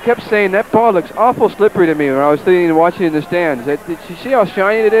Tuesday's game, I kept saying that ball looks awful slippery to me when I was sitting and watching in the stands. Did you see how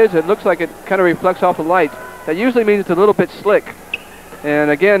shiny it is? It looks like it kind of reflects off the light. That usually means it's a little bit slick.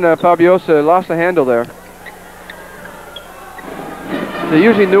 And again, Fabiosa lost the handle there. They're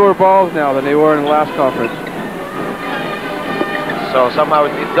using newer balls now than they were in the last conference. So somehow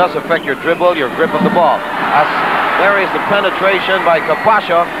it does affect your dribble, your grip of the ball. As there is the penetration by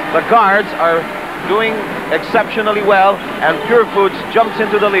Capacio. The guards are doing exceptionally well, and Purefoods jumps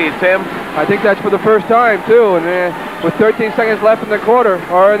into the lead, Tim. I think that's for the first time, too, and with 13 seconds left in the quarter,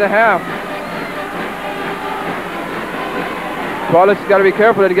 or in the half. Tuadles has got to be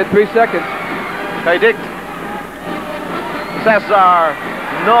careful to get 3 seconds. CAIDIC. Cezar.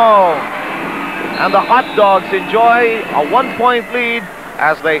 No. And the Hotdogs enjoy a 1-point lead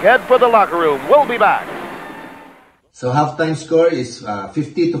as they head for the locker room. We'll be back. So halftime score is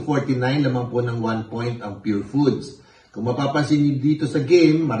 50-49, lamang po ng 1 point ang Purefoods. Kung mapapansin niyo dito sa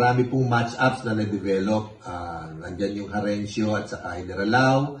game, marami pong match-ups na na-develop. Nandyan yung Jarencio at saka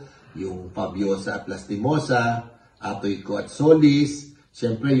Generalao, yung Fabiosa at Lastimosa, Atoy Co at Solis,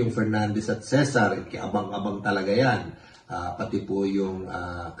 siyempre yung Fernandez at Cezar, abang-abang talaga yan. Pati po yung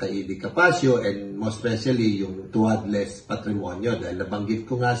CAIDIC Capacio, and most especially yung Tuadles Patrimonio. Dahil nabanggit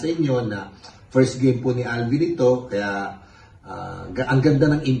ko nga sa inyo na first game po ni Alvin ito, kaya ang ganda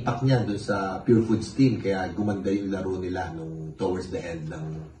ng impact niya dun sa Purefoods team, kaya gumanda yung laro nila nung towards the end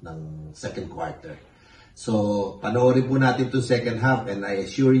ng second quarter. So, panoorin po natin itong second half, and I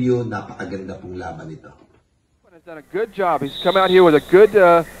assure you, napakaganda pong laban ito. He's done a good job. He's come out here with a good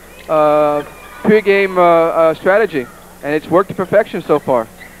pre-game strategy, and it's worked to perfection so far.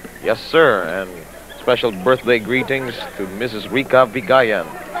 Yes, sir, and special birthday greetings to Mrs. Rica Vigayan,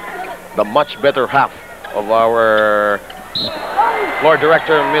 the much better half of our floor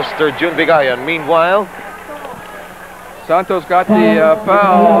director, Mr. Jun Vigayan. Meanwhile, Santos got the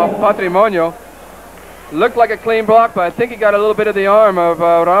foul off Patrimonio. Looked like a clean block, but I think he got a little bit of the arm of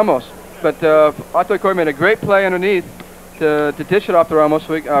Ramos. But Atoy Co made a great play underneath to dish it off to Ramos.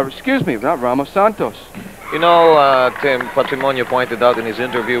 Excuse me, not Ramos, Santos. you know, Tim, Patrimonio pointed out in his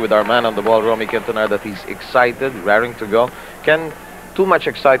interview with our man on the ball, Romy Quintanar, that he's excited, raring to go. Can too much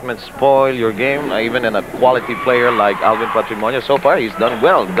excitement spoil your game, even in a quality player like Alvin Patrimonio? So far, he's done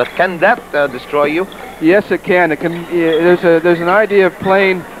well. Can that destroy you? Yes, it can. It can. There's an idea of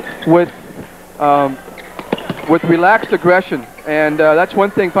playing with relaxed aggression, and that's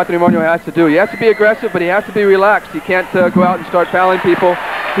one thing Patrimonio has to do. He has to be aggressive, but he has to be relaxed. He can't go out and start fouling people.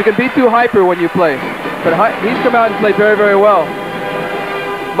 You can be too hyper when you play, but he's come out and played very, very well.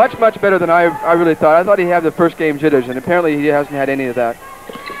 Much, much better than I really thought. I thought he had the first game jitters, and apparently he hasn't had any of that.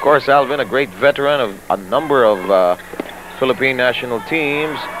 Of course, Alvin, a great veteran of a number of Philippine national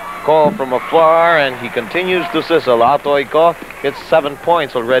teams, call from afar, and he continues to sizzle. Atoy Co hits 7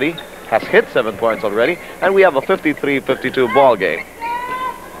 points already, has hit 7 points already, and we have a 53-52 ball game.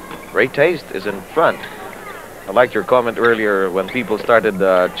 Great Taste is in front. I liked your comment earlier when people started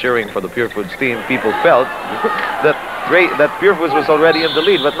cheering for the Purefoods team. People felt that Purefoods was already in the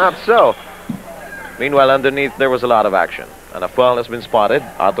lead, but not so. Meanwhile, underneath there was a lot of action, and a foul has been spotted.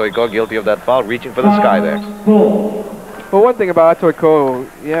 Atoy Co guilty of that foul, reaching for the sky there. Well, one thing about Atoy Co,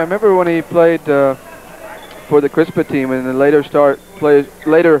 yeah, I remember when he played for the Crispa team in the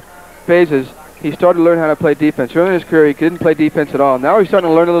later phases, he started to learn how to play defense. Early in his career, he didn't play defense at all. Now he's starting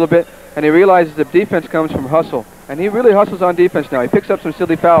to learn a little bit, and he realizes that defense comes from hustle. And he really hustles on defense now. He picks up some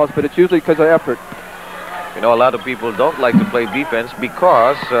silly fouls, but it's usually because of effort. You know, a lot of people don't like to play defense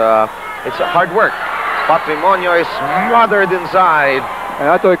because it's hard work. Patrimonio is smothered inside. And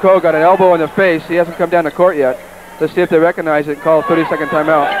Atoy Co got an elbow in the face. He hasn't come down the court yet. Let's see if they recognize it and call a 30-second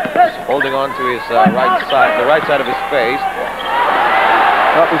timeout. He's holding on to his right side of his face.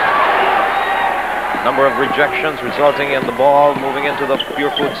 Number of rejections resulting in the ball moving into the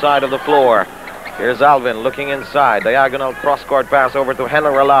Purefoods side of the floor. Here's Alvin looking inside. Diagonal cross-court pass over to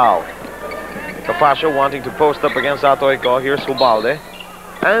Generalao. Capacio wanting to post up against Atoy Co. Here's Ubalde.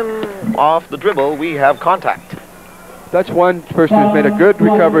 And off the dribble, we have contact. That's one person who's made a good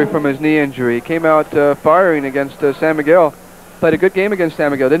recovery from his knee injury. He came out firing against San Miguel. Played a good game against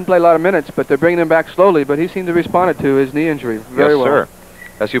San Miguel. Didn't play a lot of minutes, but they're bringing him back slowly. But he seemed to respond to his knee injury very well. Yes, sir.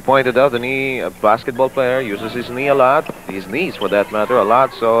 As you pointed out, a basketball player uses his knee a lot, his knees for that matter, a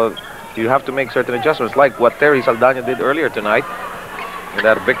lot. So you have to make certain adjustments, like what Terry Saldana did earlier tonight. And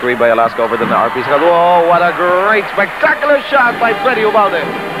that victory by Alaska over the RPC. Whoa, what a great, spectacular shot by Freddie Ubalde.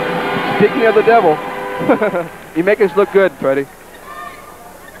 Speaking of the devil, you make us look good, Freddie.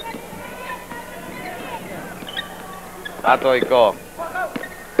 Atoy Co.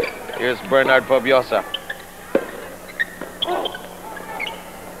 Here's Bernard Fabiosa.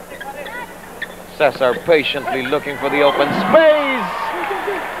 Cezar patiently looking for the open space.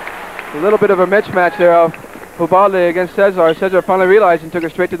 A little bit of a mismatch there of Ubalde against Cezar. Cezar finally realized and took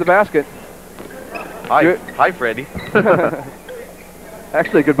it straight to the basket. Hi, Freddie.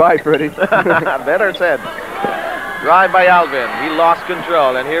 Actually, goodbye, Freddie. Better said. Drive by Alvin. He lost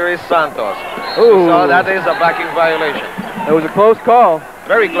control, and here is Santos. Ooh. So that is a backing violation. It was a close call.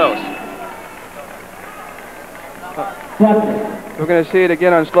 Very close. We're going to see it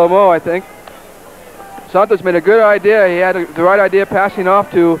again on slow-mo, I think. Santos made a good idea. He had the right idea passing off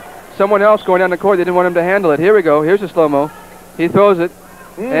to someone else going down the court. They didn't want him to handle it. Here we go. Here's a slow-mo. He throws it.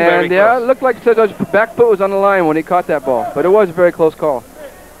 And yeah, it looked like Cezar's back foot was on the line when he caught that ball. But it was a very close call.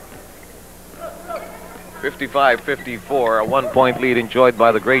 55-54, a one-point lead enjoyed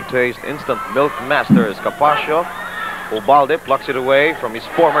by the Great Taste Instant Milk Masters. Capacio, Ubalde plucks it away from his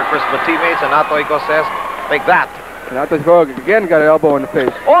former Christmas teammates, and Atoy Co says, take that. And Atoy Co again got an elbow in the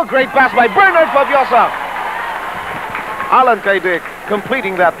face. Oh, great pass by Bernard Fabiosa. Alan CAIDIC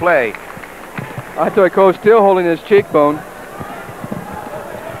completing that play. Atoy Co still holding his cheekbone.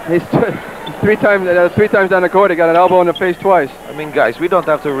 He's three times down the court. He got an elbow in the face twice. I mean, guys, we don't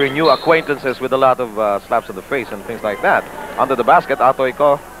have to renew acquaintances with a lot of slaps in the face and things like that. Under the basket, Atoy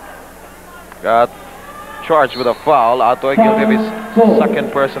Co got charged with a foul. Atoy guilty of his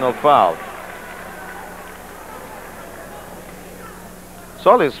second personal foul.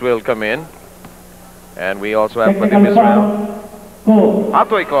 Solis will come in. And we also have Padim Israel.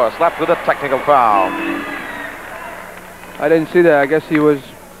 Atoy Co slapped with a technical foul. I didn't see that. I guess he was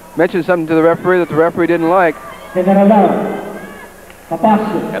mentioned something to the referee that the referee didn't like. Generalao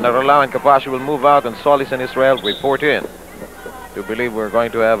and Capacio will move out, and Solis and Israel report in. Do you believe we're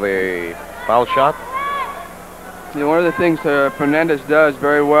going to have a foul shot? You know, one of the things Fernandez does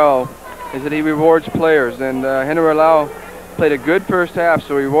very well is that he rewards players, and Generalao played a good first half,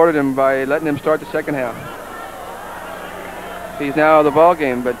 so he rewarded him by letting him start the second half. He's now out of the ball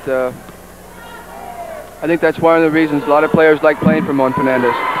game, but I think that's one of the reasons a lot of players like playing for Mon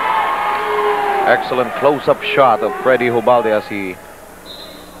Fernandez. Excellent close-up shot of Freddie Ubalde as he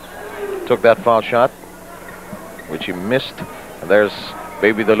took that foul shot, which he missed. And there's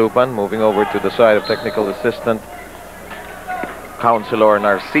Baby Dalupan moving over to the side of technical assistant Counselor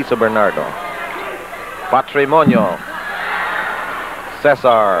Narciso Bernardo. Patrimonio.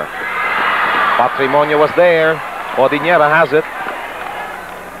 Cezar. Patrimonio was there. Odinera has it.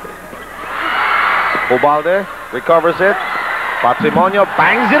 Ubalde recovers it. Patrimonio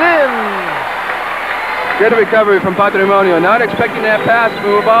bangs it in. Good recovery from Patrimonio. Not expecting that pass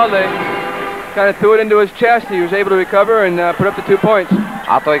from Ubalde. Kind of threw it into his chest. He was able to recover and put up the 2 points.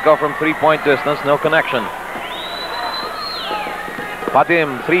 Atoy Co from three-point distance, no connection.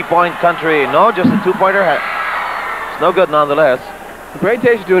 Patim, three-point country. No, just a two-pointer. It's no good nonetheless. Great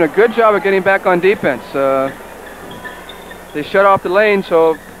Taste is doing a good job of getting back on defense. They shut off the lane,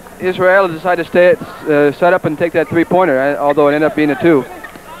 so Israel decided to stay set up and take that three-pointer, although it ended up being a two.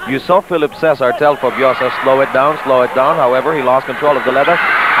 You saw Philip Cezar tell Fabiosa, slow it down, slow it down. However, he lost control of the leather.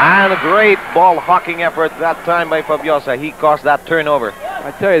 And a great ball hawking effort that time by Fabiosa. He caused that turnover. I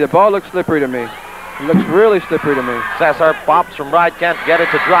tell you, the ball looks slippery to me. It looks really slippery to me. Cezar pops from right, can't get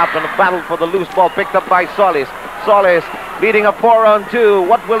it to drop, and a battle for the loose ball picked up by Solis. Solis leading a 4-on-2.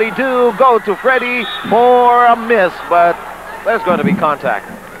 What will he do? Go to Freddie for a miss, but there's going to be contact.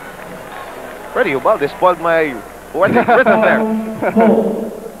 Freddie Ubalde spoiled my poetic rhythm there.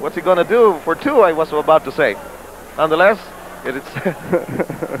 What's he going to do for two, I was about to say. Nonetheless, it is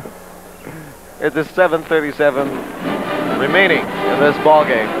it is 7:37 remaining in this ball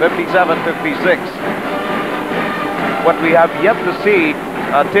game. 57-56. What we have yet to see,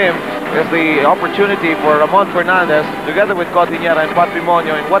 Tim, is the opportunity for Ramon Fernandez, together with Cordillera and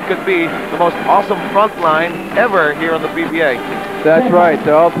Patrimonio, in what could be the most awesome front line ever here on the PBA. That's right.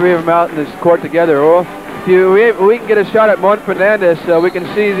 All three of them out in this court together. Oh, if we can get a shot at Mon Fernandez, we can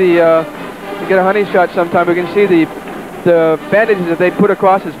see the get a honey shot sometime. We can see the bandages that they put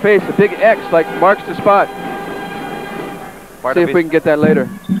across his face, the big X like marks the spot. See if we can get that later.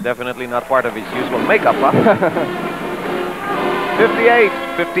 Definitely not part of his usual makeup, huh?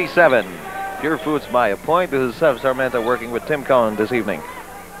 58-57. Pure Foods by a point. This is Sev Sarmenta working with Tim Cohn this evening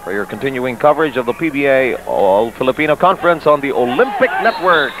for your continuing coverage of the PBA All Filipino Conference on the Olympic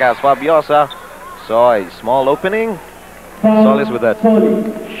Network, as Fabiosa saw a small opening. Solis with that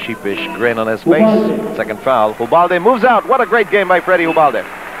sheepish grin on his face. Second foul. Ubalde moves out. What a great game by Freddy Ubalde.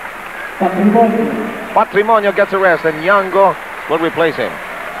 Patrimonio gets a rest, and Yango will replace him.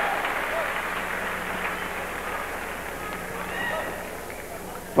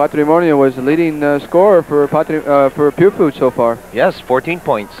 Patrimonio was the leading scorer for Pure Foods so far. Yes, 14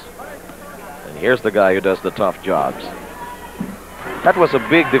 points. And here's the guy who does the tough jobs. That was a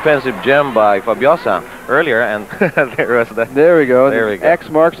big defensive gem by Fabiosa earlier, and there was the... There we go. There we go. X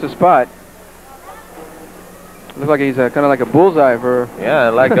marks the spot. Looks like he's kind of like a bullseye for... Yeah,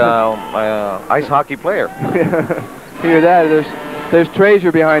 like an ice hockey player. Hear that? There's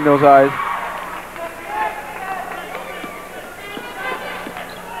treasure behind those eyes.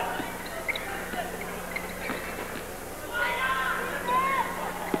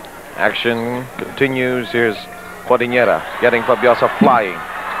 Action continues. Here's Cordillera getting Fabiosa flying.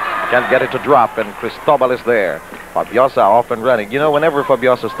 Can't get it to drop, and Cristobal is there. Fabiosa off and running. You know, whenever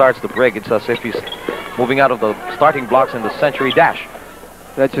Fabiosa starts to break, it's as if he's moving out of the starting blocks in the century dash.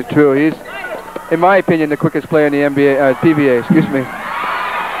 That's true. He's, in my opinion, the quickest player in the PBA. Excuse me.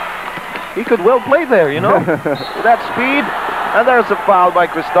 He could well play there, you know, with that speed. And there's a foul by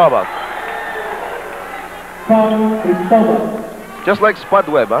Cristobal. Just like Spud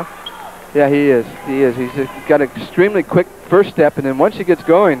Webb, huh? Yeah, he is. He is. He's got an extremely quick first step, and then once he gets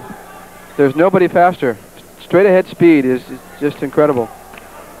going, there's nobody faster. Straight ahead speed is just incredible.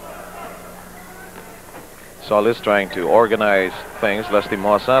 Solis trying to organize things.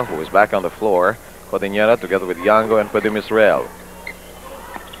 Lastimosa, who is back on the floor. Cordillera together with Yango and Pedro Israel.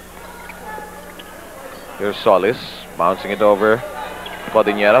 Here's Solis bouncing it over.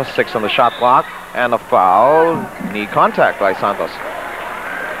 Cordillera, 6 on the shot clock, and a foul. Knee contact by Santos.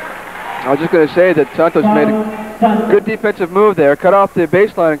 I was just going to say that Santos made a good defensive move there. Cut off the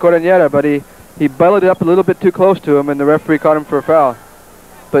baseline in Cordillera, but he bellied it up a little bit too close to him, and the referee caught him for a foul.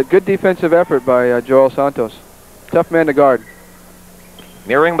 But good defensive effort by Joel Santos. Tough man to guard.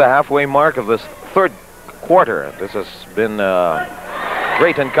 Nearing the halfway mark of this third quarter. This has been a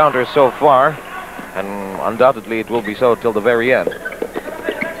great encounter so far, and undoubtedly it will be so till the very end.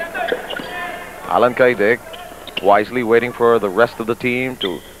 Alan CAIDIC wisely waiting for the rest of the team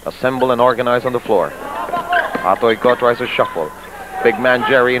to assemble and organize on the floor. Atoy Co tries to shuffle. Big man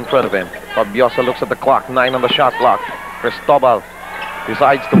Jerry in front of him. Fabiosa looks at the clock, 9 on the shot clock. Cristobal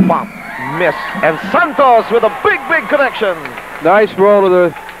decides to pop, miss, and Santos with a big connection. Nice roll to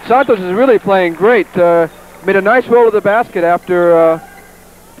the... Santos is really playing great. Made a nice roll to the basket after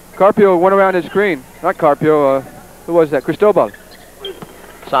Carpio went around his screen. Not Carpio, who was that? Cristobal.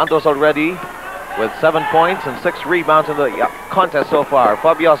 Santos already with 7 points and 6 rebounds in the contest so far.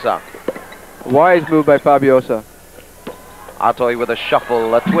 Fabiosa. Wise move by Fabiosa. Atoy with a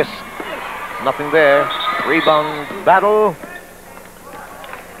shuffle, a twist. Nothing there. Rebound battle.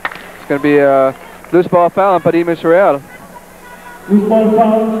 It's going to be a loose ball foul on Pedro Israel. Loose ball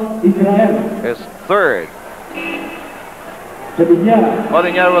foul, Israel. His third.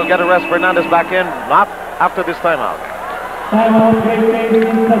 Cordillera will get a rest. Fernandez back in. Not after this timeout.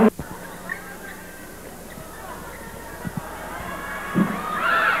 Timeout.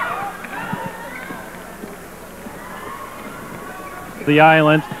 The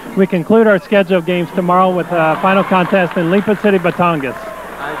islands. We conclude our scheduled games tomorrow with a final contest in Lipa City, Batangas.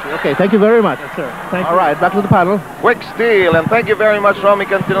 Okay, thank you very much. Yes, sir. Thank you. All right, back to the panel. Quick steal, and thank you very much, Romy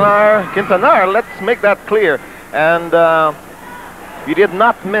Quintanar. Let's make that clear. And you did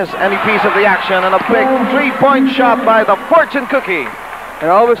not miss any piece of the action, and a big 3-point shot by the fortune cookie. And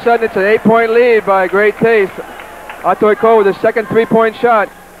all of a sudden, it's an 8-point lead by Great Taste. Atoy Co with a second 3-point shot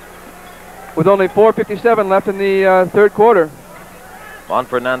with only 4:57 left in the third quarter. Juan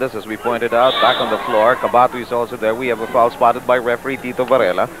Fernandez, as we pointed out, back on the floor. Cabato is also there. We have a foul spotted by referee Tito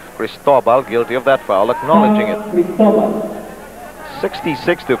Varela. Cristobal guilty of that foul, acknowledging it.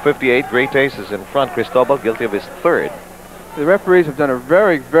 66-58. Great Taste is in front. Cristobal guilty of his third. The referees have done a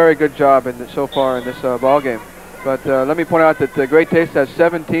very good job so far in this ball game. But let me point out that Great Taste has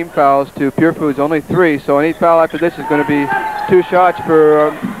 7 team fouls to Purefoods only 3. So any foul after this is going to be 2 shots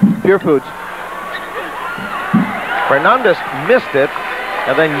for Purefoods. Fernandez missed it,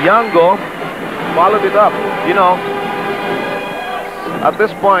 and then Yango followed it up. You know, at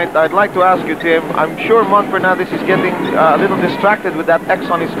this point, I'd like to ask you, Tim, I'm sure Fernandez is getting a little distracted with that X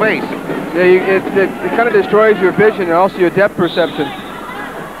on his face. Yeah, it kind of destroys your vision and also your depth perception.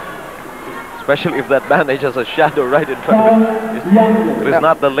 Especially if that bandage has a shadow right in front of it. It is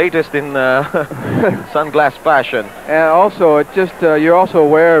not the latest in sunglass fashion. And also, it just you're also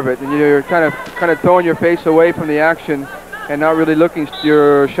aware of it, and you're kind of throwing your face away from the action and not really looking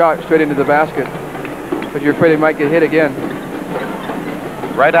your shot straight into the basket, because you're afraid it might get hit again.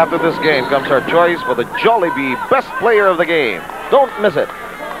 Right after this game comes our choice for the Jollibee Best Player of the Game. Don't miss it.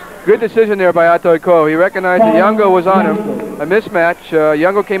 Good decision there by Atoy Co. He recognized that Yango was on him. A mismatch.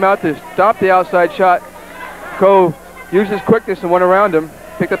 Yango came out to stop the outside shot. Co used his quickness and went around him.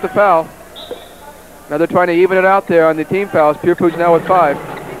 Picked up the foul. Now they're trying to even it out there on the team fouls. Purefoods now with 5.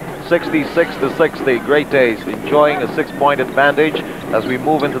 66-60. Great Taste enjoying a 6-point advantage as we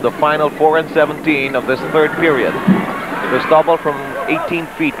move into the final 4 and 17 of this third period. Cristobal from 18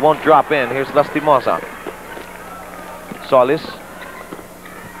 feet won't drop in. Here's Lastimosa. Solis.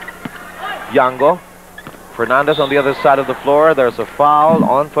 Yango. Fernandez on the other side of the floor. There's a foul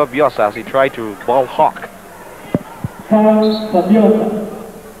on Fabiosa as he tried to ball hawk.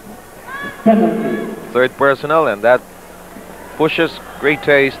 Third personal, and that pushes Great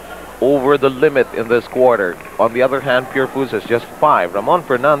Taste over the limit in this quarter. On the other hand, Purefoods has just 5. Ramon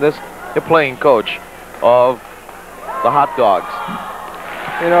Fernandez, the playing coach of the Hotdogs.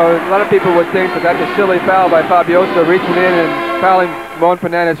 You know, a lot of people would think that that's a silly foul by Fabiosa, reaching in and fouling Ramon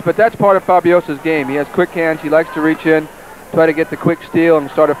Fernandez, but that's part of Fabiosa's game. He has quick hands. He likes to reach in, try to get the quick steal and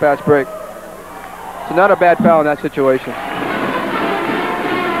start a fast break. So not a bad foul in that situation.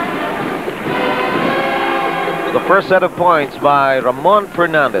 The first set of points by Ramon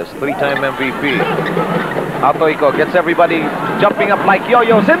Fernandez, 3-time MVP. Atoy Co gets everybody jumping up like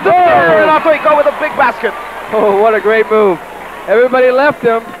yo-yos into the air, and Atoy Co with a big basket. Oh, what a great move. Everybody left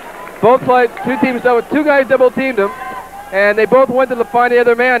him. Both two guys double teamed him, and they both went to find the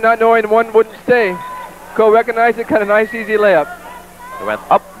other man, not knowing one wouldn't stay. Co recognized it, kind of nice, easy layup. They went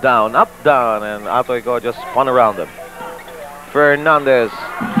up, down, and Atoy Co just spun around them. Fernandez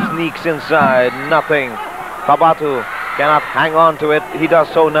sneaks inside, nothing. Kabatu cannot hang on to it. He does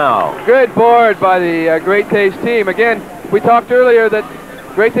so now. Good board by the Great Taste team. Again, we talked earlier that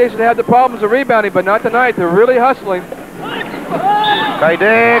Great Taste would have the problems of rebounding, but not tonight. They're really hustling.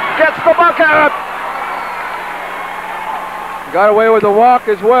 CAIDIC gets the bucket! Got away with a walk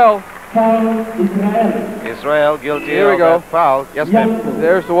as well. Israel guilty Here we of go. that foul. Yes, Tim.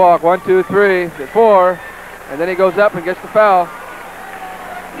 There's the walk. 1, 2, 3, 4. And then he goes up and gets the foul.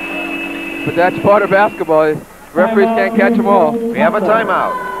 But that's part of basketball. Referees can't catch them all. We have a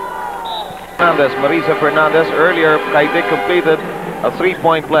timeout. Fernandez, Marisa Fernandez. Earlier, CAIDIC completed a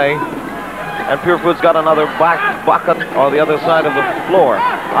 3-point play. And Purefoods got another bucket on the other side of the floor.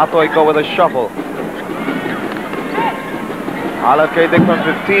 Atoy Co with a shuffle. Alan CAIDIC from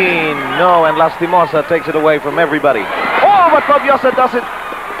 15. No, and Lastimosa takes it away from everybody. Oh, but Fabiosa does it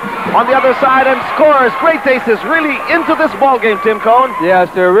on the other side and scores. Great Taste is really into this ball game, Tim Cone. Yes,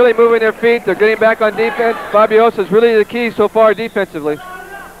 they're really moving their feet. They're getting back on defense. Fabiosa is really the key so far defensively.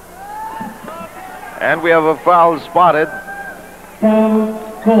 And we have a foul spotted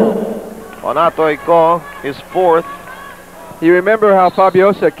on Atoy Co, his 4th. You remember how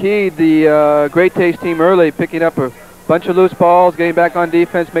Fabiosa keyed the Great Taste team early, picking up a bunch of loose balls, getting back on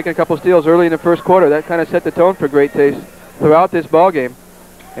defense, making a couple steals early in the first quarter. That kind of set the tone for Great Taste throughout this ball game.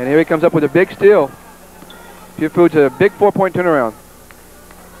 And here he comes up with a big steal. Purefoods a big 4-point turnaround.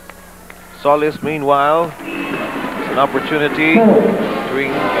 Solis, meanwhile, an opportunity to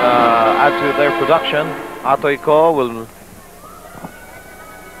add to their production. Atoy Co will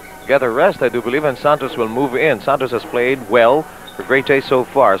get a rest, I do believe, and Santos will move in. Santos has played well for Great Taste so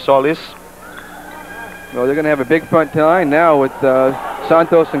far. Solis. Well, they're going to have a big front line now with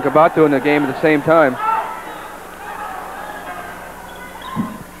Santos and Cabato in the game at the same time.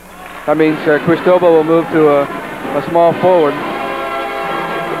 That means Cristobal will move to a small forward.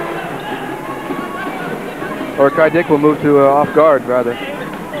 Or CAIDIC will move to off guard, rather.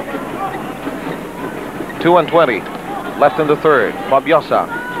 2 and 20 left in the third. Fabiosa.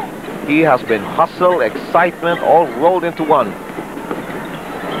 He has been hustle, excitement, all rolled into one.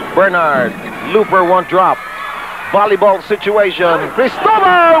 Bernard. Looper won't drop. Volleyball situation.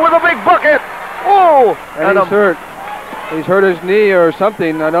 Cristobal with a big bucket. Oh! And he's hurt. He's hurt his knee or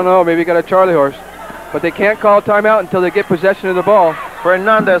something. I don't know. Maybe he got a Charlie horse. but they can't call timeout until they get possession of the ball.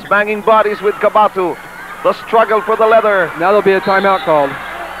 Fernandez banging bodies with Capacio. The struggle for the leather. Now there'll be a timeout called.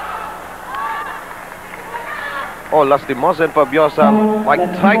 Oh, Lastimosa and Fabiosa like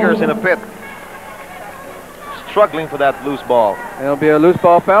tigers in a pit. Struggling for that loose ball. There'll be a loose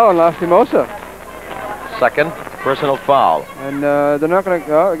ball foul on Lastimosa. Second personal foul. And they're not going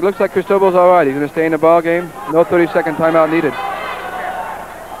to... it looks like Cristobal's all right. He's going to stay in the ball game. No 30-second timeout needed.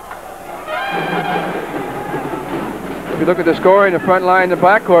 If you look at the score in the front line, the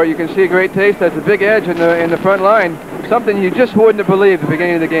backcourt, you can see Great Taste has a big edge in the front line. Something you just wouldn't have believed at the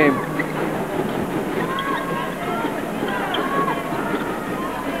beginning of the game.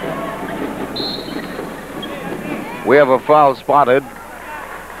 We have a foul spotted.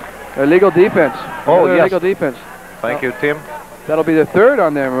 Illegal defense. Oh, yes. Illegal defense. Thank you, Tim. That'll be the third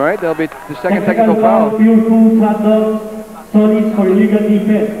on them, right? That'll be the second technical foul. Purefoods Hotdogs, Solis for illegal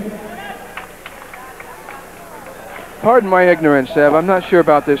defense. Pardon my ignorance, Seb. I'm not sure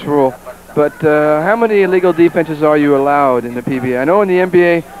about this rule. But how many illegal defenses are you allowed in the PBA? I know in the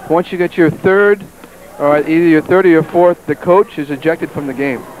NBA, once you get your third, or either your third or your fourth, the coach is ejected from the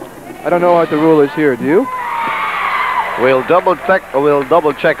game. I don't know what the rule is here. Do you? We'll double check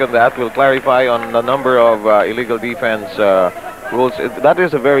on that. We'll clarify on the number of illegal defense rules. That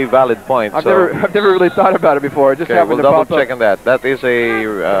is a very valid point. I've never really thought about it before. It just happened we'll to pop double check up. on that. That is a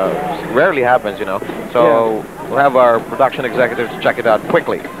rarely happens, you know. So we'll have our production executives check it out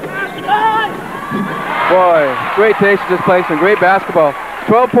quickly. Boy, Great Taste just playing some great basketball.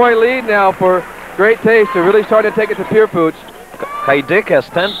 12-point lead now for Great Taste. They're really starting to take it to Purefoods. CAIDIC has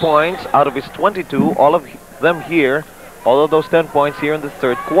 10 points out of his 22. All of them here. All of those 10 points here in the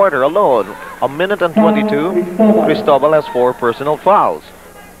third quarter alone. A minute and 22. Cristobal has 4 personal fouls.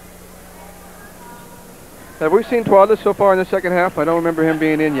 Have we seen Tuadles so far in the second half? I don't remember him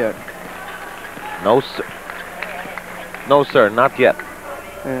being in yet. No, sir. No, sir, not yet.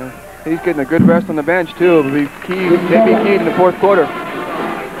 Yeah. He's getting a good rest on the bench, too. It'll be key, maybe key in the fourth quarter.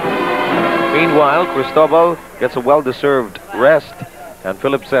 Meanwhile, Cristobal gets a well-deserved rest. And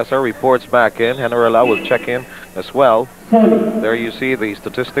Philip Cezar reports back in. Generalao will check in as well. There you see the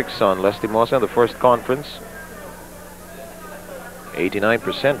statistics on Lastimosa in the first conference.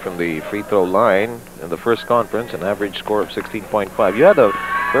 89% from the free throw line in the first conference, an average score of 16.5. You had a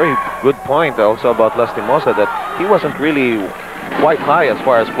very good point also about Lastimosa, that he wasn't really quite high as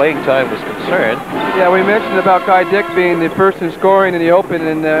far as playing time was concerned. Yeah, we mentioned about CAIDIC being the first in scoring in the Open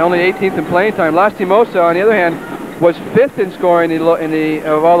and only 18th in playing time. Lastimosa, on the other hand, was 5th in scoring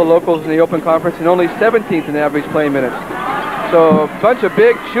of all the locals in the Open Conference and only 17th in average playing minutes. So a bunch of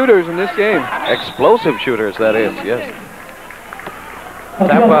big shooters in this game. Explosive shooters, that is, yes.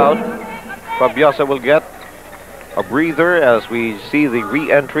 Tap out. Fabiosa will get a breather as we see the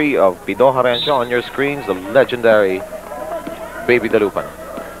re-entry of Pido Jarencio on your screens, the legendary Baby Dalupan.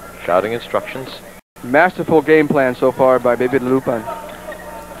 Shouting instructions. Masterful game plan so far by Baby Dalupan.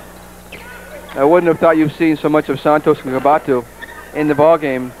 I wouldn't have thought you've seen so much of Santos and Capacio in the ball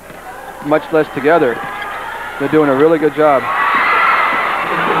game, much less together. They're doing a really good job.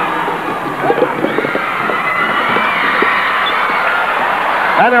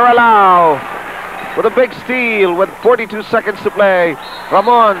 Generalao with a big steal with 42 seconds to play.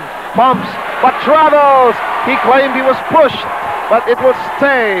 Ramon pumps, but travels. He claimed he was pushed, but it will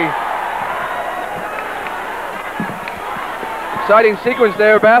stay. Exciting sequence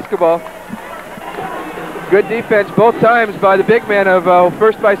there of basketball. Good defense both times by the big man of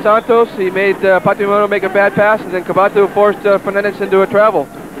first by Santos. He made Patrimonio make a bad pass, and then Capacio forced Fernandez into a travel.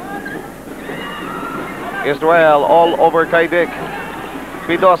 Israel all over CAIDIC.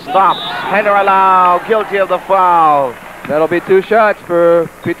 Pido stops. Generalao guilty of the foul. That'll be 2 shots for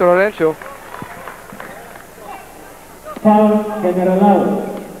Pido Jarencio. Foul,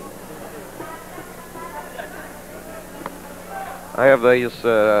 Generalao. I have this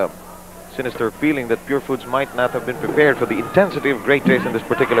sinister feeling that Purefoods might not have been prepared for the intensity of Great Taste in this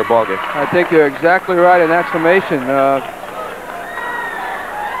particular ballgame. I think you're exactly right in that summation.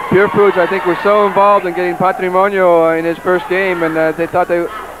 Purefoods, I think, were so involved in getting Patrimonio in his first game, and they thought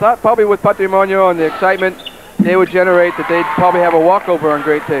probably with Patrimonio and the excitement they would generate that they'd probably have a walkover on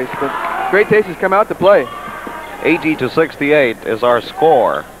Great Taste. But Great Taste has come out to play. 80-68 is our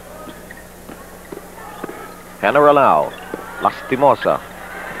score. Generalao, Lastimosa.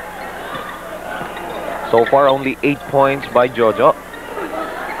 So far, only 8 points by Jojo.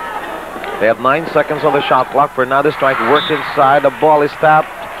 They have 9 seconds on the shot clock. Fernandez trying to work inside. The ball is tapped,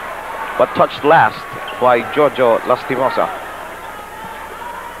 but touched last by Jojo Lastimosa.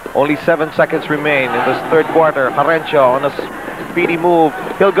 Only 7 seconds remain in this third quarter. Jarencio on a speedy move.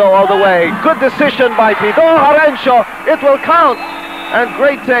 He'll go all the way. Good decision by Pido. Jarencio. It will count. And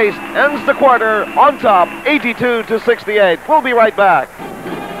Great Taste ends the quarter on top, 82-68. We'll be right back.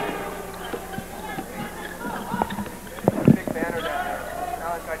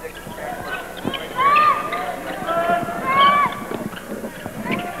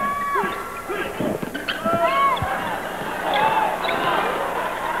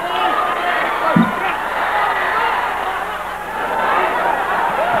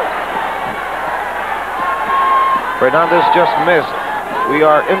 Fernandez just missed. We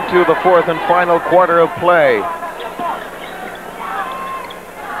are into the fourth and final quarter of play.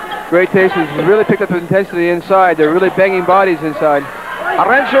 Great Taste has really picked up the intensity inside. They're really banging bodies inside.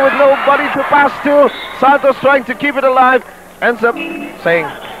 Jarencio with nobody to pass to. Santos trying to keep it alive. Ends up saying,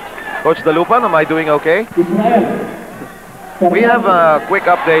 Coach Dalupan, am I doing okay? We have a quick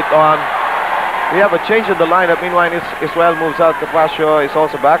update on, we have a change in the lineup. Meanwhile, Israel moves out. Capacio is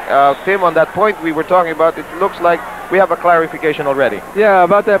also back. Tim, on that point we were talking about, it looks like we have a clarification already. Yeah,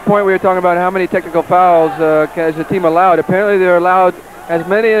 about that point we were talking about how many technical fouls has the team allowed. Apparently they're allowed as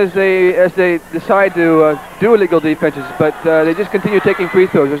many as they decide to do illegal defenses, but they just continue taking free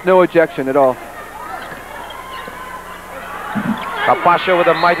throws. There's no ejection at all. Capacio with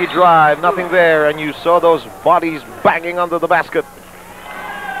a mighty drive, nothing there, and you saw those bodies banging under the basket.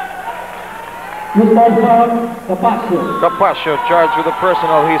 Capacio charged with a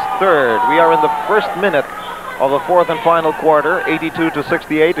personal, he's third. We are in the first minute of the fourth and final quarter,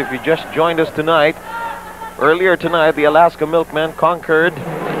 82-68. If you just joined us tonight, earlier tonight, the Alaska Milkmen conquered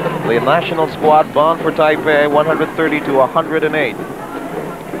the national squad bound for Taipei, 130-108.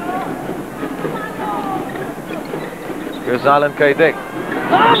 Here's Alan CAIDIC.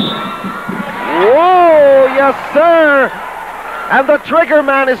 Whoa, yes, sir! And the trigger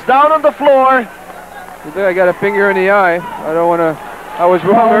man is down on the floor. I got a finger in the eye. I was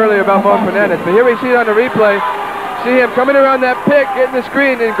wrong earlier about Mo Fernandez, but here we see it on the replay. See him coming around that pick, getting the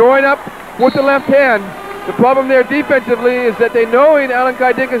screen, and going up with the left hand. The problem there defensively is that they knowing Alan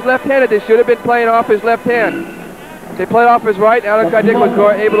CAIDIC is left-handed, they should have been playing off his left hand. They played off his right, Alan CAIDIC was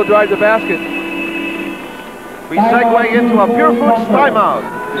able to drive the basket. We segue into a Purefoods timeout.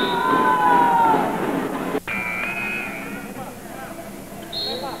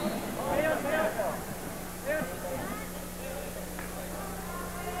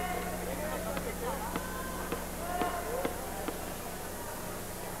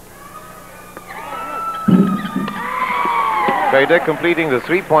 CAIDIC completing the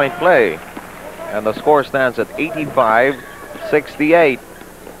three-point play, and the score stands at 85-68.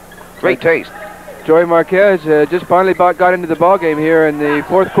 Great Taste. Joey Marquez just finally got into the ball game here in the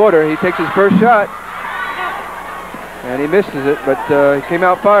fourth quarter. He takes his first shot, and he misses it, but he came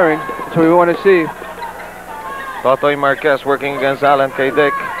out firing. That's what we want to see. Atoy Marquez working against Alan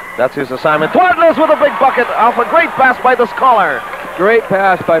CAIDIC. That's his assignment. Tuadles with a big bucket off a great pass by the scholar. Great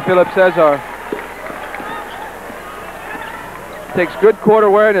pass by Philip Cezar. Takes good court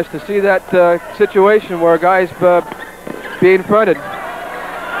awareness to see that situation where a guy's being fronted.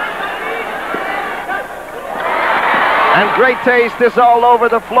 And Great Taste is all over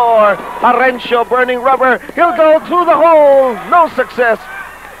the floor. Jarencio burning rubber. He'll go through the hole. No success.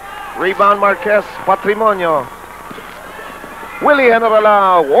 Rebound Marquez Patrimonio. Willie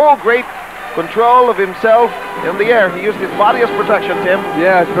Generalao. Oh, great control of himself in the air. He used his body as protection, Tim.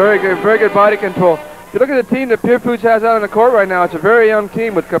 Yeah, it's very good body control. If you look at the team that Purefoods has out on the court right now, it's a very young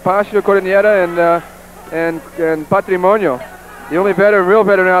team with Capacio, Cordillera, and Patrimonio. The only real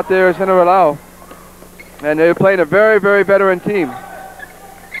veteran out there is Generalao. And they're playing a very veteran team.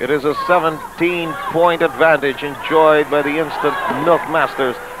 It is a 17-point advantage enjoyed by the instant milk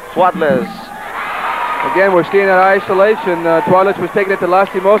masters. Tuadles. Again, we're seeing that isolation. Tuadles was taking it to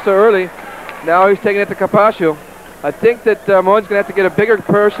Lastimosa early. Now he's taking it to Capacio. I think that Moen's going to have to get a bigger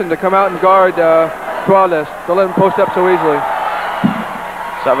person to come out and guard Tuadles. Don't let him post up so easily.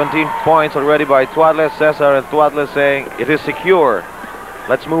 17 points already by Tuadles. Cezar and Tuadles saying it is secure.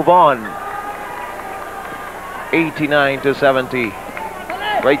 Let's move on. 89-70.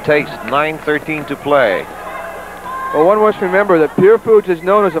 Great Taste, 9:13 to play. Well, one must remember that Purefoods is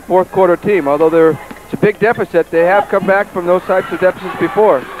known as a fourth quarter team. Although it's a big deficit, they have come back from those types of deficits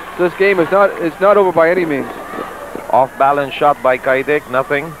before. So this game is not over by any means. Off balance shot by CAIDIC,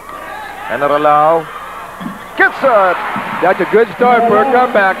 nothing. Generalao gets it. That's a good start for a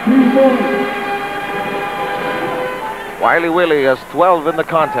comeback. Willie has 12 in the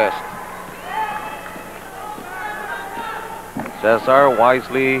contest. Cezar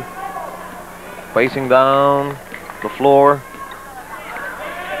wisely facing down the floor.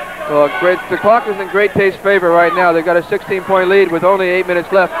 Well, the clock is in Great Taste's favor right now. They've got a 16-point lead with only 8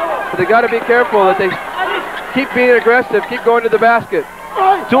 minutes left. But they got to be careful that they keep being aggressive, keep going to the basket.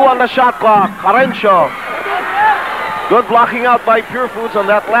 2 on the shot clock. Jarencio. Good blocking out by Purefoods on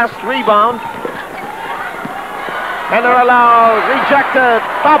that last rebound. Generalao rejected.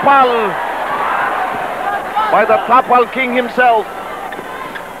 Tapal by the Tapal King himself.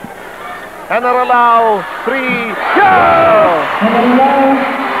 Generalao 3. Go!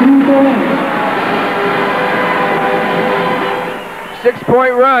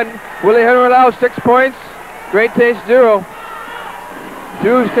 6-point run. Willie Generalao 6 points. Great Taste 0.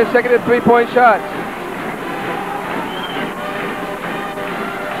 2 consecutive 3-point shots.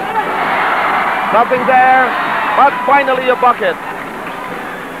 Nothing there, but finally a bucket.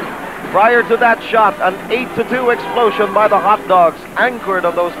 Prior to that shot, an 8-2 explosion by the Hotdogs, anchored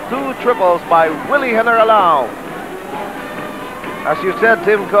on those 2 triples by Willie Generalao. As you said,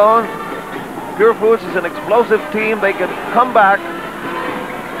 Tim Cone, Purefoods is an explosive team. They can come back.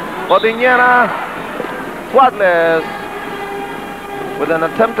 Tuadles with an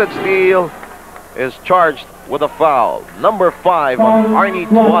attempted steal is charged with a foul. Number 5 on Arnie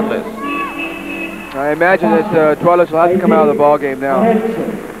Tuadles. I imagine that Tuadles will have to come out of the ball game now.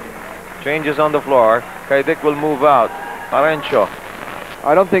 Changes on the floor. CAIDIC will move out. Jarencio.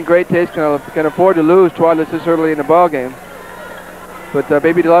 I don't think Great Taste can afford to lose Tuadles this early in the ball game. But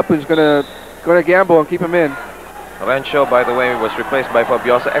Baby Dilup is going to gamble and keep him in. Jarencio, by the way, was replaced by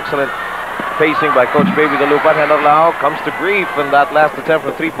Fabiosa. Excellent pacing by Coach Baby Dilup. Generalao comes to grief in that last attempt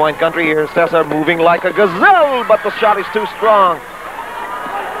from 3-point country. Here's Cezar moving like a gazelle, but the shot is too strong.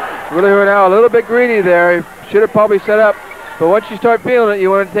 Really hurt out. A little bit greedy there. Should have probably set up. But once you start feeling it, you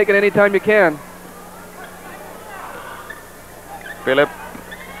want to take it any time you can. Philip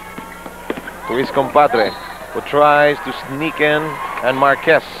to his compadre, who tries to sneak in, and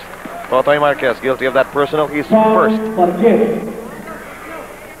Marquez. Atoy Marquez, guilty of that personal. He's first.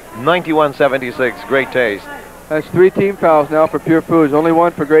 91-76, Great Taste. That's 3 team fouls now for Purefoods. Only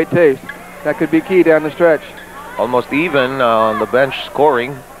 1 for Great Taste. That could be key down the stretch. Almost even on the bench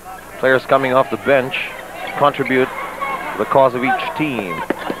scoring. Players coming off the bench contribute to the cause of each team.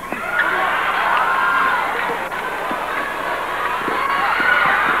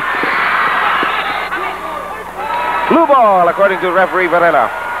 Blue ball, according to referee Varela.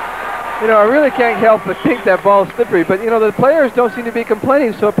 You know, I really can't help but think that ball's slippery, but you know, the players don't seem to be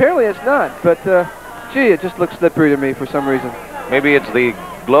complaining, so apparently it's not. But, gee, it just looks slippery to me for some reason. Maybe it's the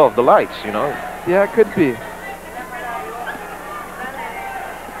glow of the lights, you know. Yeah, it could be.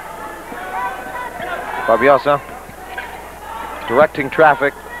 Fabiosa directing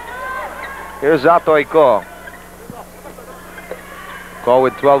traffic. Here's Atoy Co. Co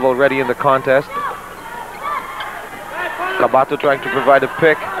with 12 already in the contest. Cabato trying to provide a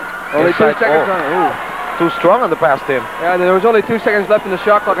pick. Only 2 seconds on it. Too strong on the pass, Tim. Yeah, there was only 2 seconds left in the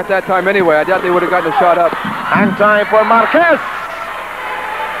shot clock at that time anyway. I doubt they would have gotten the shot up. And time for Marquez.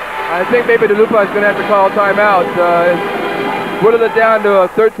 I think maybe DeLupa is going to have to call a timeout. Whittle it down to a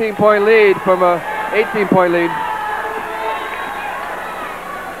 13-point lead from a 18-point lead.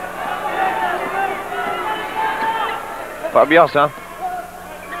 Fabiosa.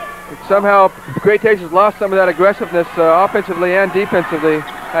 Somehow, Great Taste has lost some of that aggressiveness offensively and defensively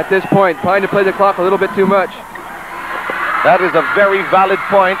at this point, trying to play the clock a little bit too much. That is a very valid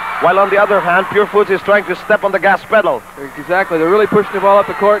point. While on the other hand, Purefoods is trying to step on the gas pedal. Exactly. They're really pushing the ball up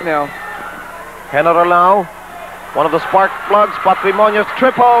the court now. Generalao, one of the spark plugs. Patrimonio's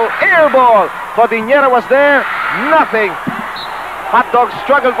triple, air ball. Codinera was there, nothing. Hotdogs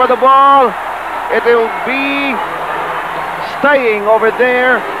struggled for the ball. It will be staying over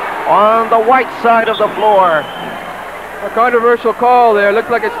there on the white side of the floor. A controversial call there.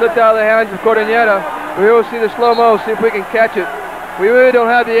 Looked like it slipped out of the hands of Codinera. We will see the slow-mo, see if we can catch it. We really don't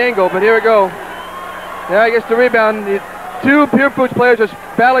have the angle, but here we go. Now he gets the rebound. The 2 Purefoods players are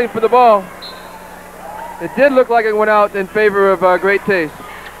battling for the ball. It did look like it went out in favor of Great Taste.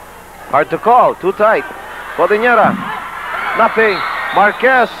 Hard to call, too tight. Codinera, nothing.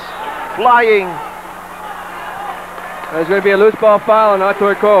 Marquez, flying. There's going to be a loose ball foul on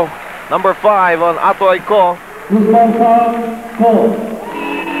Atoy Co. Number 5 on Atoy Co. Loose ball foul, Co.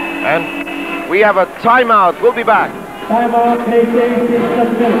 And we have a timeout. We'll be back. Timeout, Great Taste is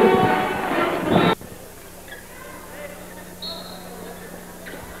suspended.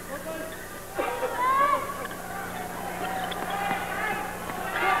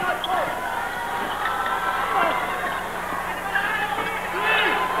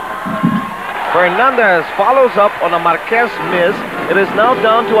 Fernandez follows up on a Marquez miss. It is now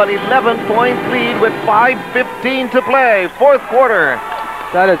down to an 11-point lead with 5:15 to play. 4th quarter.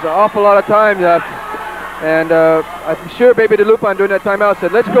 That is an awful lot of time left. And I'm sure Baby DeLupan during that timeout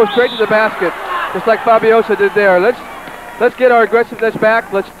said, let's go straight to the basket, just like Fabiosa did there. Let's get our aggressiveness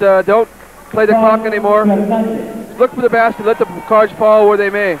back. Let's don't play the clock anymore. Look for the basket. Let the cards fall where they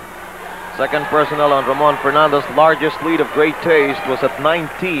may. Second personal on Ramon Fernandez. Largest lead of Great Taste was at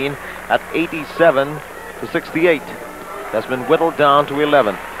 19 at 87-68. That's been whittled down to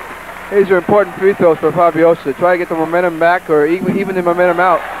 11. These are important free throws for Fabiosa to try to get the momentum back or even the momentum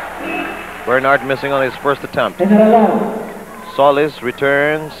out. Bernard missing on his first attempt. Solis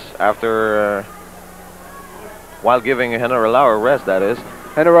returns after, while giving Generalao a rest, that is.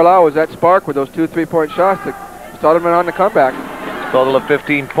 Generalao was that spark with those 2 3-point shots that started him on the comeback. Total of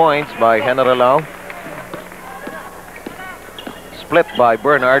 15 points by Generalao. Split by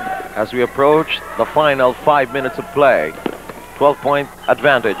Bernard as we approach the final 5 minutes of play. 12-point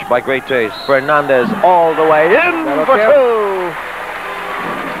advantage by Great Taste. Fernandez all the way in for 2.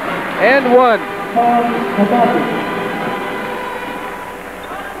 And 1.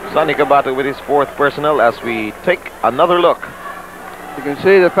 Sonny Cabato with his 4th personal as we take another look. You can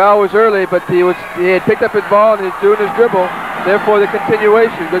see the foul was early, but he had picked up his ball and he's doing his dribble. Therefore, the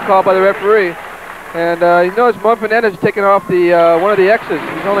continuation. Good call by the referee. And you notice Fernandez is taking off the one of the X's.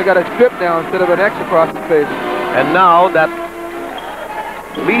 He's only got a strip now instead of an X across his face. And now that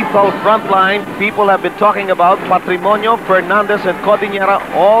lethal front line people have been talking about, Patrimonio, Fernandez, and Codinera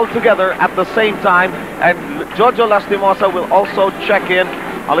all together at the same time. And Jojo Lastimosa will also check in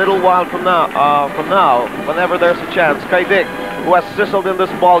a little while from now, whenever there's a chance. CAIDIC, who has sizzled in this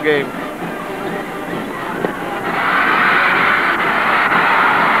ball game.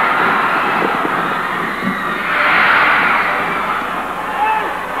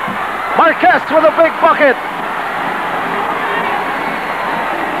 Marquez with a big bucket.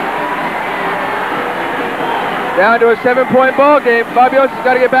 Down to a 7-point ball game. Fabiosa's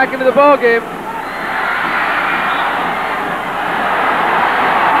got to get back into the ball game.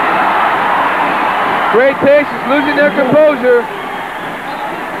 Great Taste is losing their composure.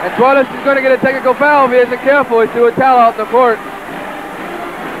 And Tuadles is going to get a technical foul if he isn't careful. He threw a towel out in the court.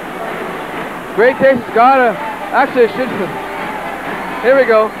 Great Taste has got to... Actually, it should... Here we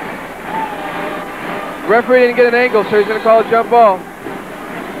go. Referee didn't get an angle, so he's going to call a jump ball.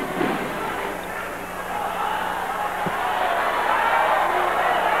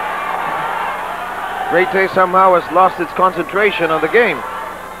 Great Taste somehow has lost its concentration on the game,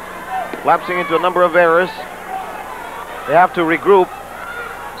 lapsing into a number of errors. They have to regroup.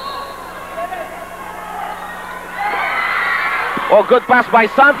 Oh, good pass by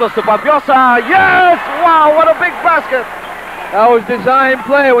Santos to Fabiosa. Yes! Wow, what a big basket! That was design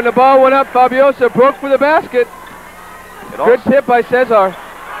play. When the ball went up, Fabiosa broke for the basket. Good tip by Cezar.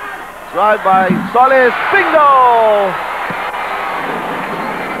 Drive by Solis. Bingo!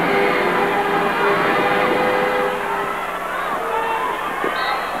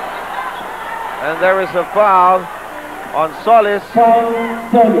 And there is a foul on Solis.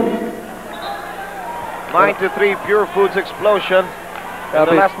 9-3 Purefoods explosion in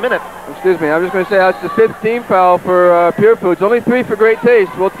the last minute. Excuse me, I'm just going to say that's the 5th team foul for Purefoods. Only 3 for Great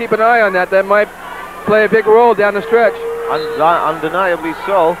Taste. We'll keep an eye on that. That might play a big role down the stretch. Undeniably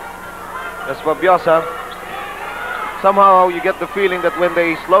so. As Fabiosa, somehow you get the feeling that when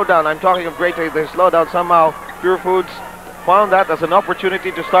they slow down, I'm talking of Great Taste, they slow down somehow. Purefoods found that as an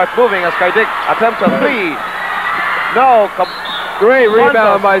opportunity to start moving as CAIDIC attempts a 3. No. Great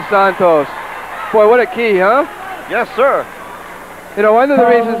rebound by Santos. Boy, what a key, huh? Yes, sir. You know, one of the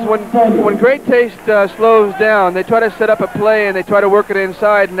reasons when Great Taste slows down, they try to set up a play and they try to work it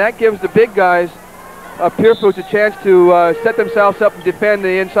inside, and that gives the big guys of Purefoods a chance to set themselves up and defend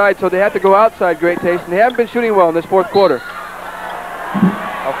the inside, so they have to go outside Great Taste, and they haven't been shooting well in this 4th quarter.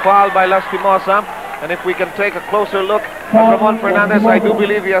 A foul by Lastimosa, and if we can take a closer look at Ramon Fernandez, I do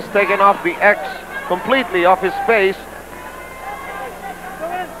believe he has taken off the X completely off his face.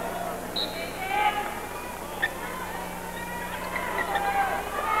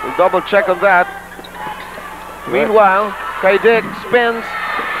 We'll double check on that. Meanwhile, CAIDIC spins.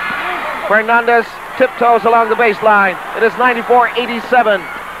 Fernandez tiptoes along the baseline. It is 94-87.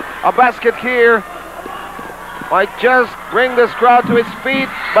 A basket here might just bring this crowd to its feet,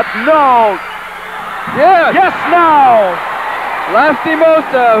 but no. Yes. Yes, no.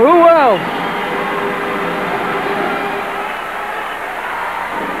 Lastimosa, who else?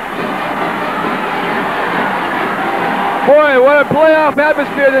 Boy, what a playoff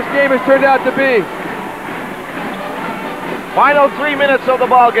atmosphere this game has turned out to be. Final 3 minutes of the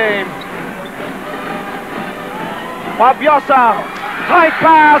ball game. Fabiosa, high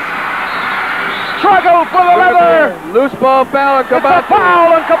pass. struggle for the leather. Loose ball foul on It's a Capacio.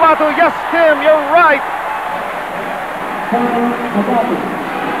 foul on Capacio. Yes, Tim, you're right.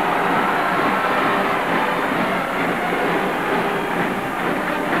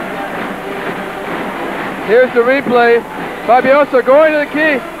 Here's the replay. Fabiosa going to the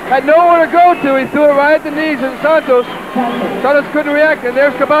key. Had nowhere to go to. He threw it right at the knees of Santos. Santos couldn't react, and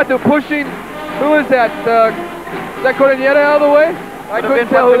there's Capacio pushing. Who is that? Is that Coroniera out of the way? I couldn't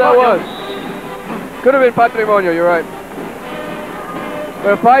tell who that was. Could have been Patrimonio, you're right.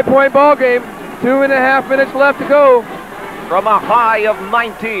 But a 5-point ball game. 2.5 minutes left to go. From a high of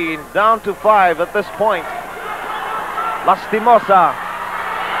 19 down to 5 at this point. Lastimosa.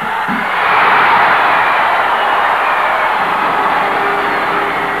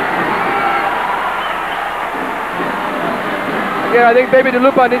 Yeah, I think Baby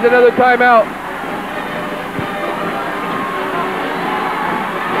DeLupa needs another timeout.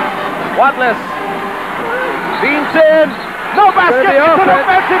 Tuadles. Beams in. No basket. It's an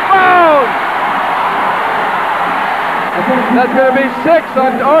offensive foul. That's going to be 6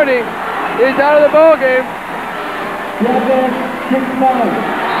 on Arnie. He's out of the ball game.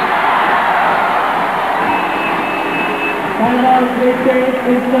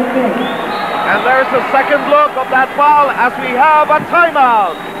 And there's a second look of that foul as we have a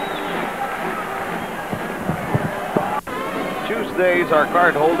timeout. Tuesdays are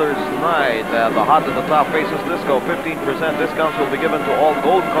card holders night. The Hot at the Top Faces Disco. 15% discounts will be given to all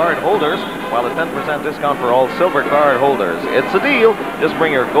gold card holders, while a 10% discount for all silver card holders. It's a deal. Just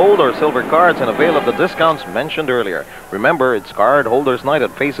bring your gold or silver cards and avail of the discounts mentioned earlier. Remember, it's card holders night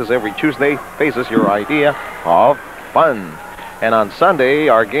at Faces every Tuesday. Faces, your idea of fun. And on Sunday,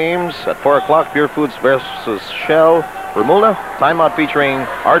 our games at 4 o'clock, Purefoods versus Shell Romulna. Timeout featuring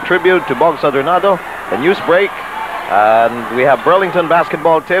our tribute to Bog Sadernado, the news break. And we have Burlington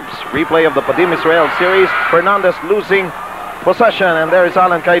basketball tips, replay of the Padim Israel series, Fernandez losing possession, and there is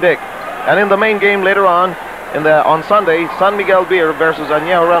Alan CAIDIC. And in the main game later on Sunday, San Miguel Beer versus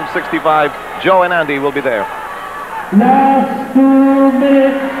Añejo Ram 65. Joe and Andy will be there. Last 2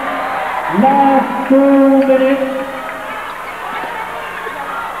 minutes. Last 2 minutes.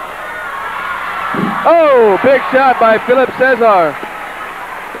 Oh, big shot by Philip Cezar.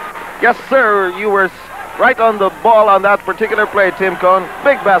 Yes, sir, you were right on the ball on that particular play, Tim Cone.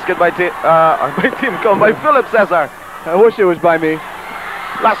 Big basket by Tim Cone, by Philip Cezar. I wish it was by me.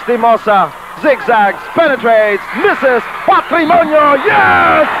 Lastimosa zigzags, penetrates, misses. Patrimonio,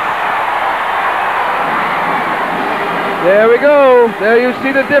 yes! There we go. There you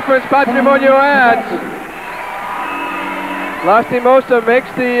see the difference Patrimonio adds. Lastimosa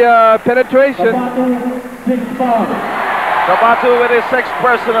makes the penetration. Capacio with his 6th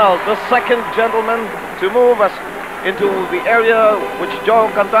personal, the second gentleman to move us into the area which Joe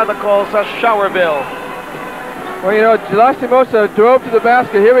Cantada calls a showerville. Well, you know, Lastimosa drove to the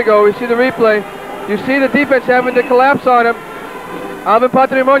basket. Here we go. We see the replay. You see the defense having to collapse on him. Alvin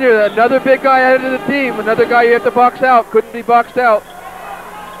Patrimonio, another big guy added to the team. Another guy you have to box out. Couldn't be boxed out.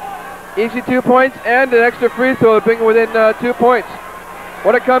 Easy 2 points and an extra free throw to bring it within 2 points.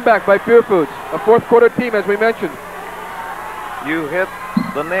 What a comeback by Purefoods. A 4th quarter team, as we mentioned. You hit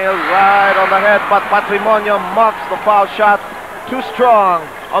the nail right on the head, but Patrimonio mocks the foul shot. Too strong.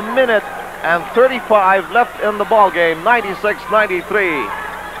 A minute and 35 left in the ball game. 96-93.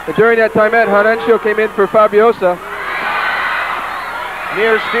 During that time, Jarencio came in for Fabiosa.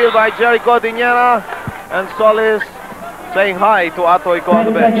 Near steal by Jericho Diñera, and Solis saying hi to Atoy Co on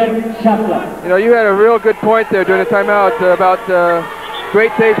the bench. You know, you had a real good point there during the timeout about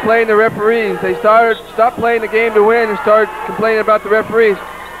great taste playing the referees. They stopped playing the game to win and started complaining about the referees.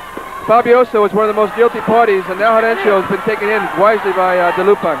 Fabiosa was one of the most guilty parties, and now Jarencio has been taken in wisely by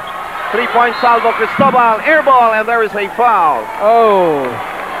DeLupan. 3-point salvo, Cristobal, air ball, and there is a foul. Oh.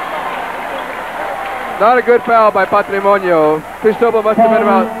 Not a good foul by Patrimonio. Cristobal must have been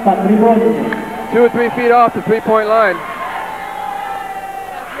about 2 or 3 feet off the 3-point line.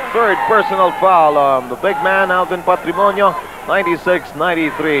 3rd personal foul on the big man, Alvin Patrimonio.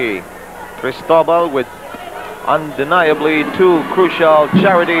 96-93. Cristobal with undeniably 2 crucial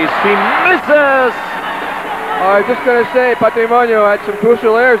charities. He misses! I was just going to say, Patrimonio had some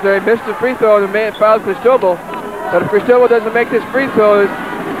crucial errors there. He missed the free throw and fouled Cristobal. But if Cristobal doesn't make this free throw,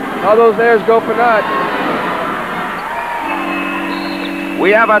 all those errors go for naught.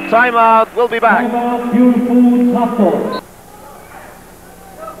 We have a timeout. We'll be back. Purefoods Hotdogs.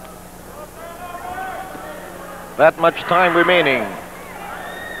 That much time remaining.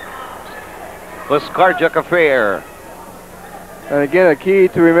 This cardiac affair. And again, a key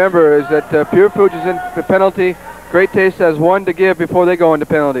to remember is that Purefoods is in the penalty. Great Taste has 1 to give before they go into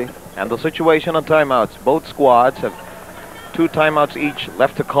penalty. And the situation on timeouts. Both squads have 2 timeouts each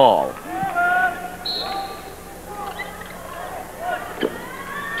left to call.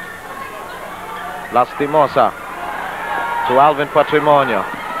 Lastimosa to Alvin Patrimonio.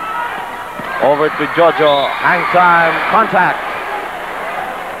 Over to Jojo. Hang time. Contact.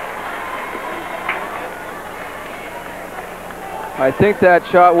 I think that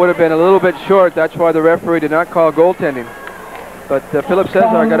shot would have been a little bit short. That's why the referee did not call goaltending. But Philip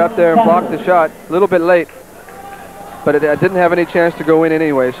Cezar got up there and blocked the shot a little bit late. But it didn't have any chance to go in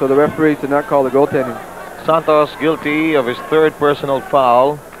anyway, so the referees did not call the goaltending. Santos guilty of his 3rd personal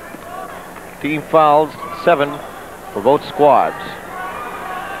foul. Team fouls 7 for both squads.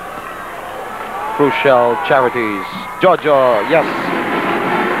 Crucial charities. Jojo, yes.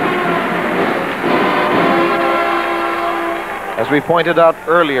 As we pointed out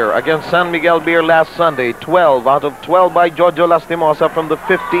earlier, against San Miguel Beer last Sunday, 12 out of 12 by Jojo Lastimosa from the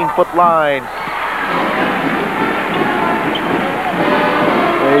 15-foot line.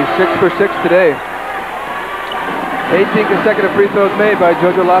 He's 6 for 6 today. 18 consecutive free throws made by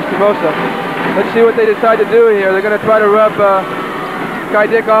Jojo Lastimosa. Let's see what they decide to do here. They're going to try to rub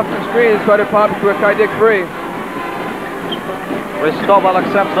CAIDIC off the screen and try to pop it to a CAIDIC free. Cristobal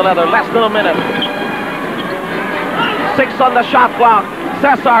accepts the letter. Less than a minute. 6 on the shot clock.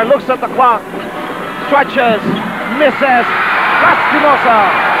 Cezar looks at the clock. Stretches. Misses. Lastimosa.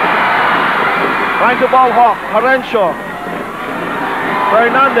 Trying to ball hawk. Jarencio.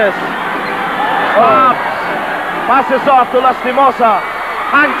 Fernandez. Stops. Passes off to Lastimosa.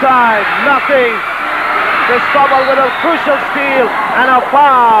 Hang time. Nothing. Cristobal with a crucial steal and a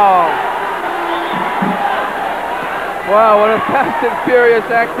foul. Wow, what a fast and furious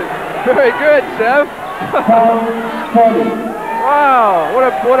action. Very good, Sev. Wow,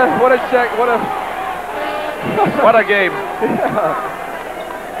 What a game.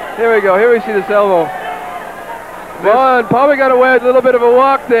 Yeah. Here we go. Here we see this elbow. One probably got away with a little bit of a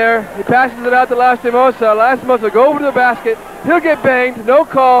walk there. He passes it out to Lastimosa. Lastimosa will go over to the basket. He'll get banged. No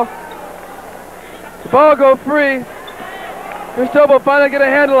call. The ball will go free. Cristobal finally get a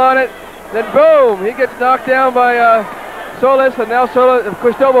handle on it. Then boom, he gets knocked down by Solis, and now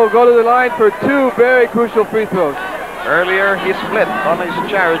Cristobal will go to the line for 2 very crucial free throws. Earlier, he split on his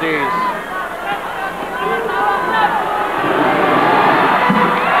charities.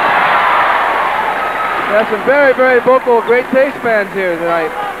 There's some very, very vocal, great taste fans here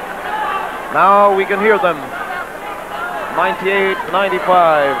tonight. Now we can hear them.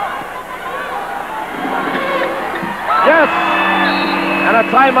 98-95. Yes! And a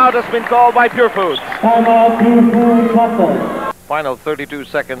timeout has been called by Purefoods. Timeout, Purefoods Hotdogs. Final 32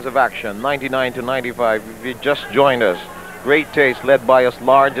 seconds of action, 99-95. If you just joined us, Great Taste led by as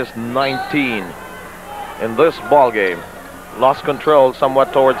large as 19 in this ball game. Lost control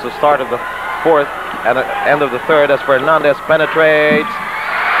somewhat towards the start of the 4th and end of the 3rd as Fernandez penetrates.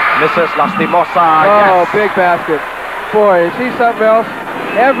 Misses Lastimosa. Oh, yes. Big basket. Boy, is he something else?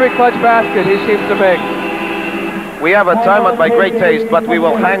 Every clutch basket he seems to make. We have a timeout by Great Taste, but we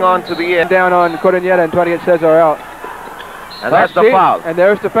will hang on to the end. Down on Coroneta and trying to get Cezar out. And that's the foul. And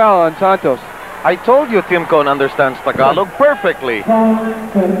there's the foul on Santos. I told you Tim Cone understands Tagalog perfectly.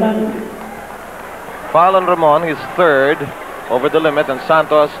 Foul on Ramon, his 3rd over the limit, and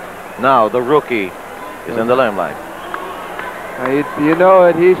Santos, now the rookie, is in the limelight. You know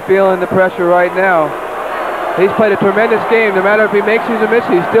it, he's feeling the pressure right now. He's played a tremendous game. No matter if he makes these or misses,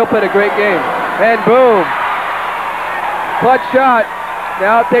 he's still played a great game. And boom. Clutch shot.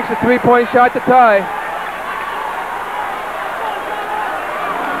 Now it takes a 3-point shot to tie.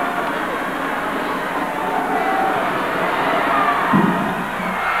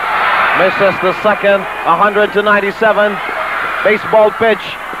 Misses the second, 100-97. Baseball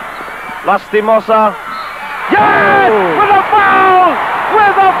pitch. Lastimosa. Yes! Oh. With a foul!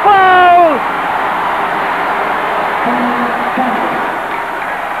 With a foul!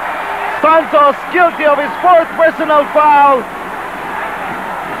 Santos guilty of his 4th personal foul.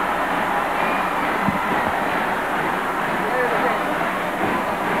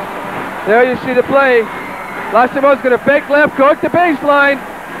 There you see the play. Lastimosa's going to fake left, go to the baseline.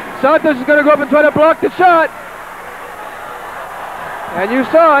 Santos is going to go up and try to block the shot. And you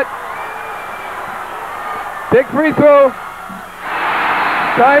saw it. Big free throw.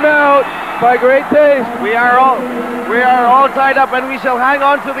 Timeout by Great Taste. We are all tied up, and we shall hang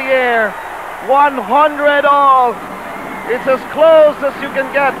on to the air. 100 all. It's as close as you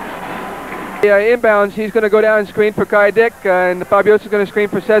can get. Inbounds, he's going to go down and screen for CAIDIC, and Fabiosa is going to screen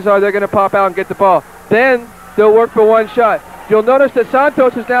for Cezar. They're going to pop out and get the ball. Then they'll work for 1 shot. You'll notice that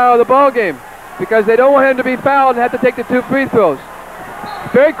Santos is now out of the ball game because they don't want him to be fouled and have to take the 2 free throws.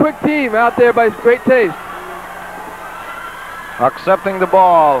 Very quick team out there by Great Taste. Accepting the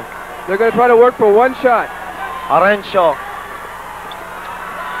ball. They're going to try to work for one shot. Jarencio.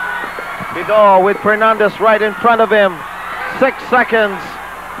 Pido with Fernandez right in front of him. 6 seconds.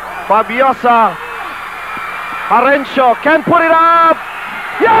 Fabiosa. Jarencio can put it up.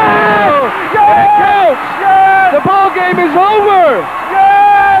 Yes! Yes! It counts! Yes! The ball game is over!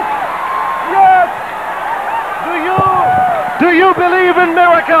 Yes! Yes! Do you believe in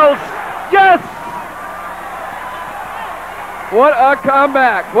miracles? Yes! What a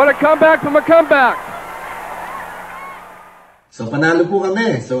comeback! What a comeback from a comeback! So panalo po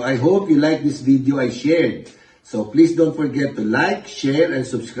kami. So I hope you like this video I shared. So please don't forget to like, share, and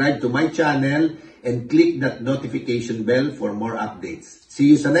subscribe to my channel and click that notification bell for more updates.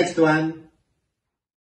 See you sa next one!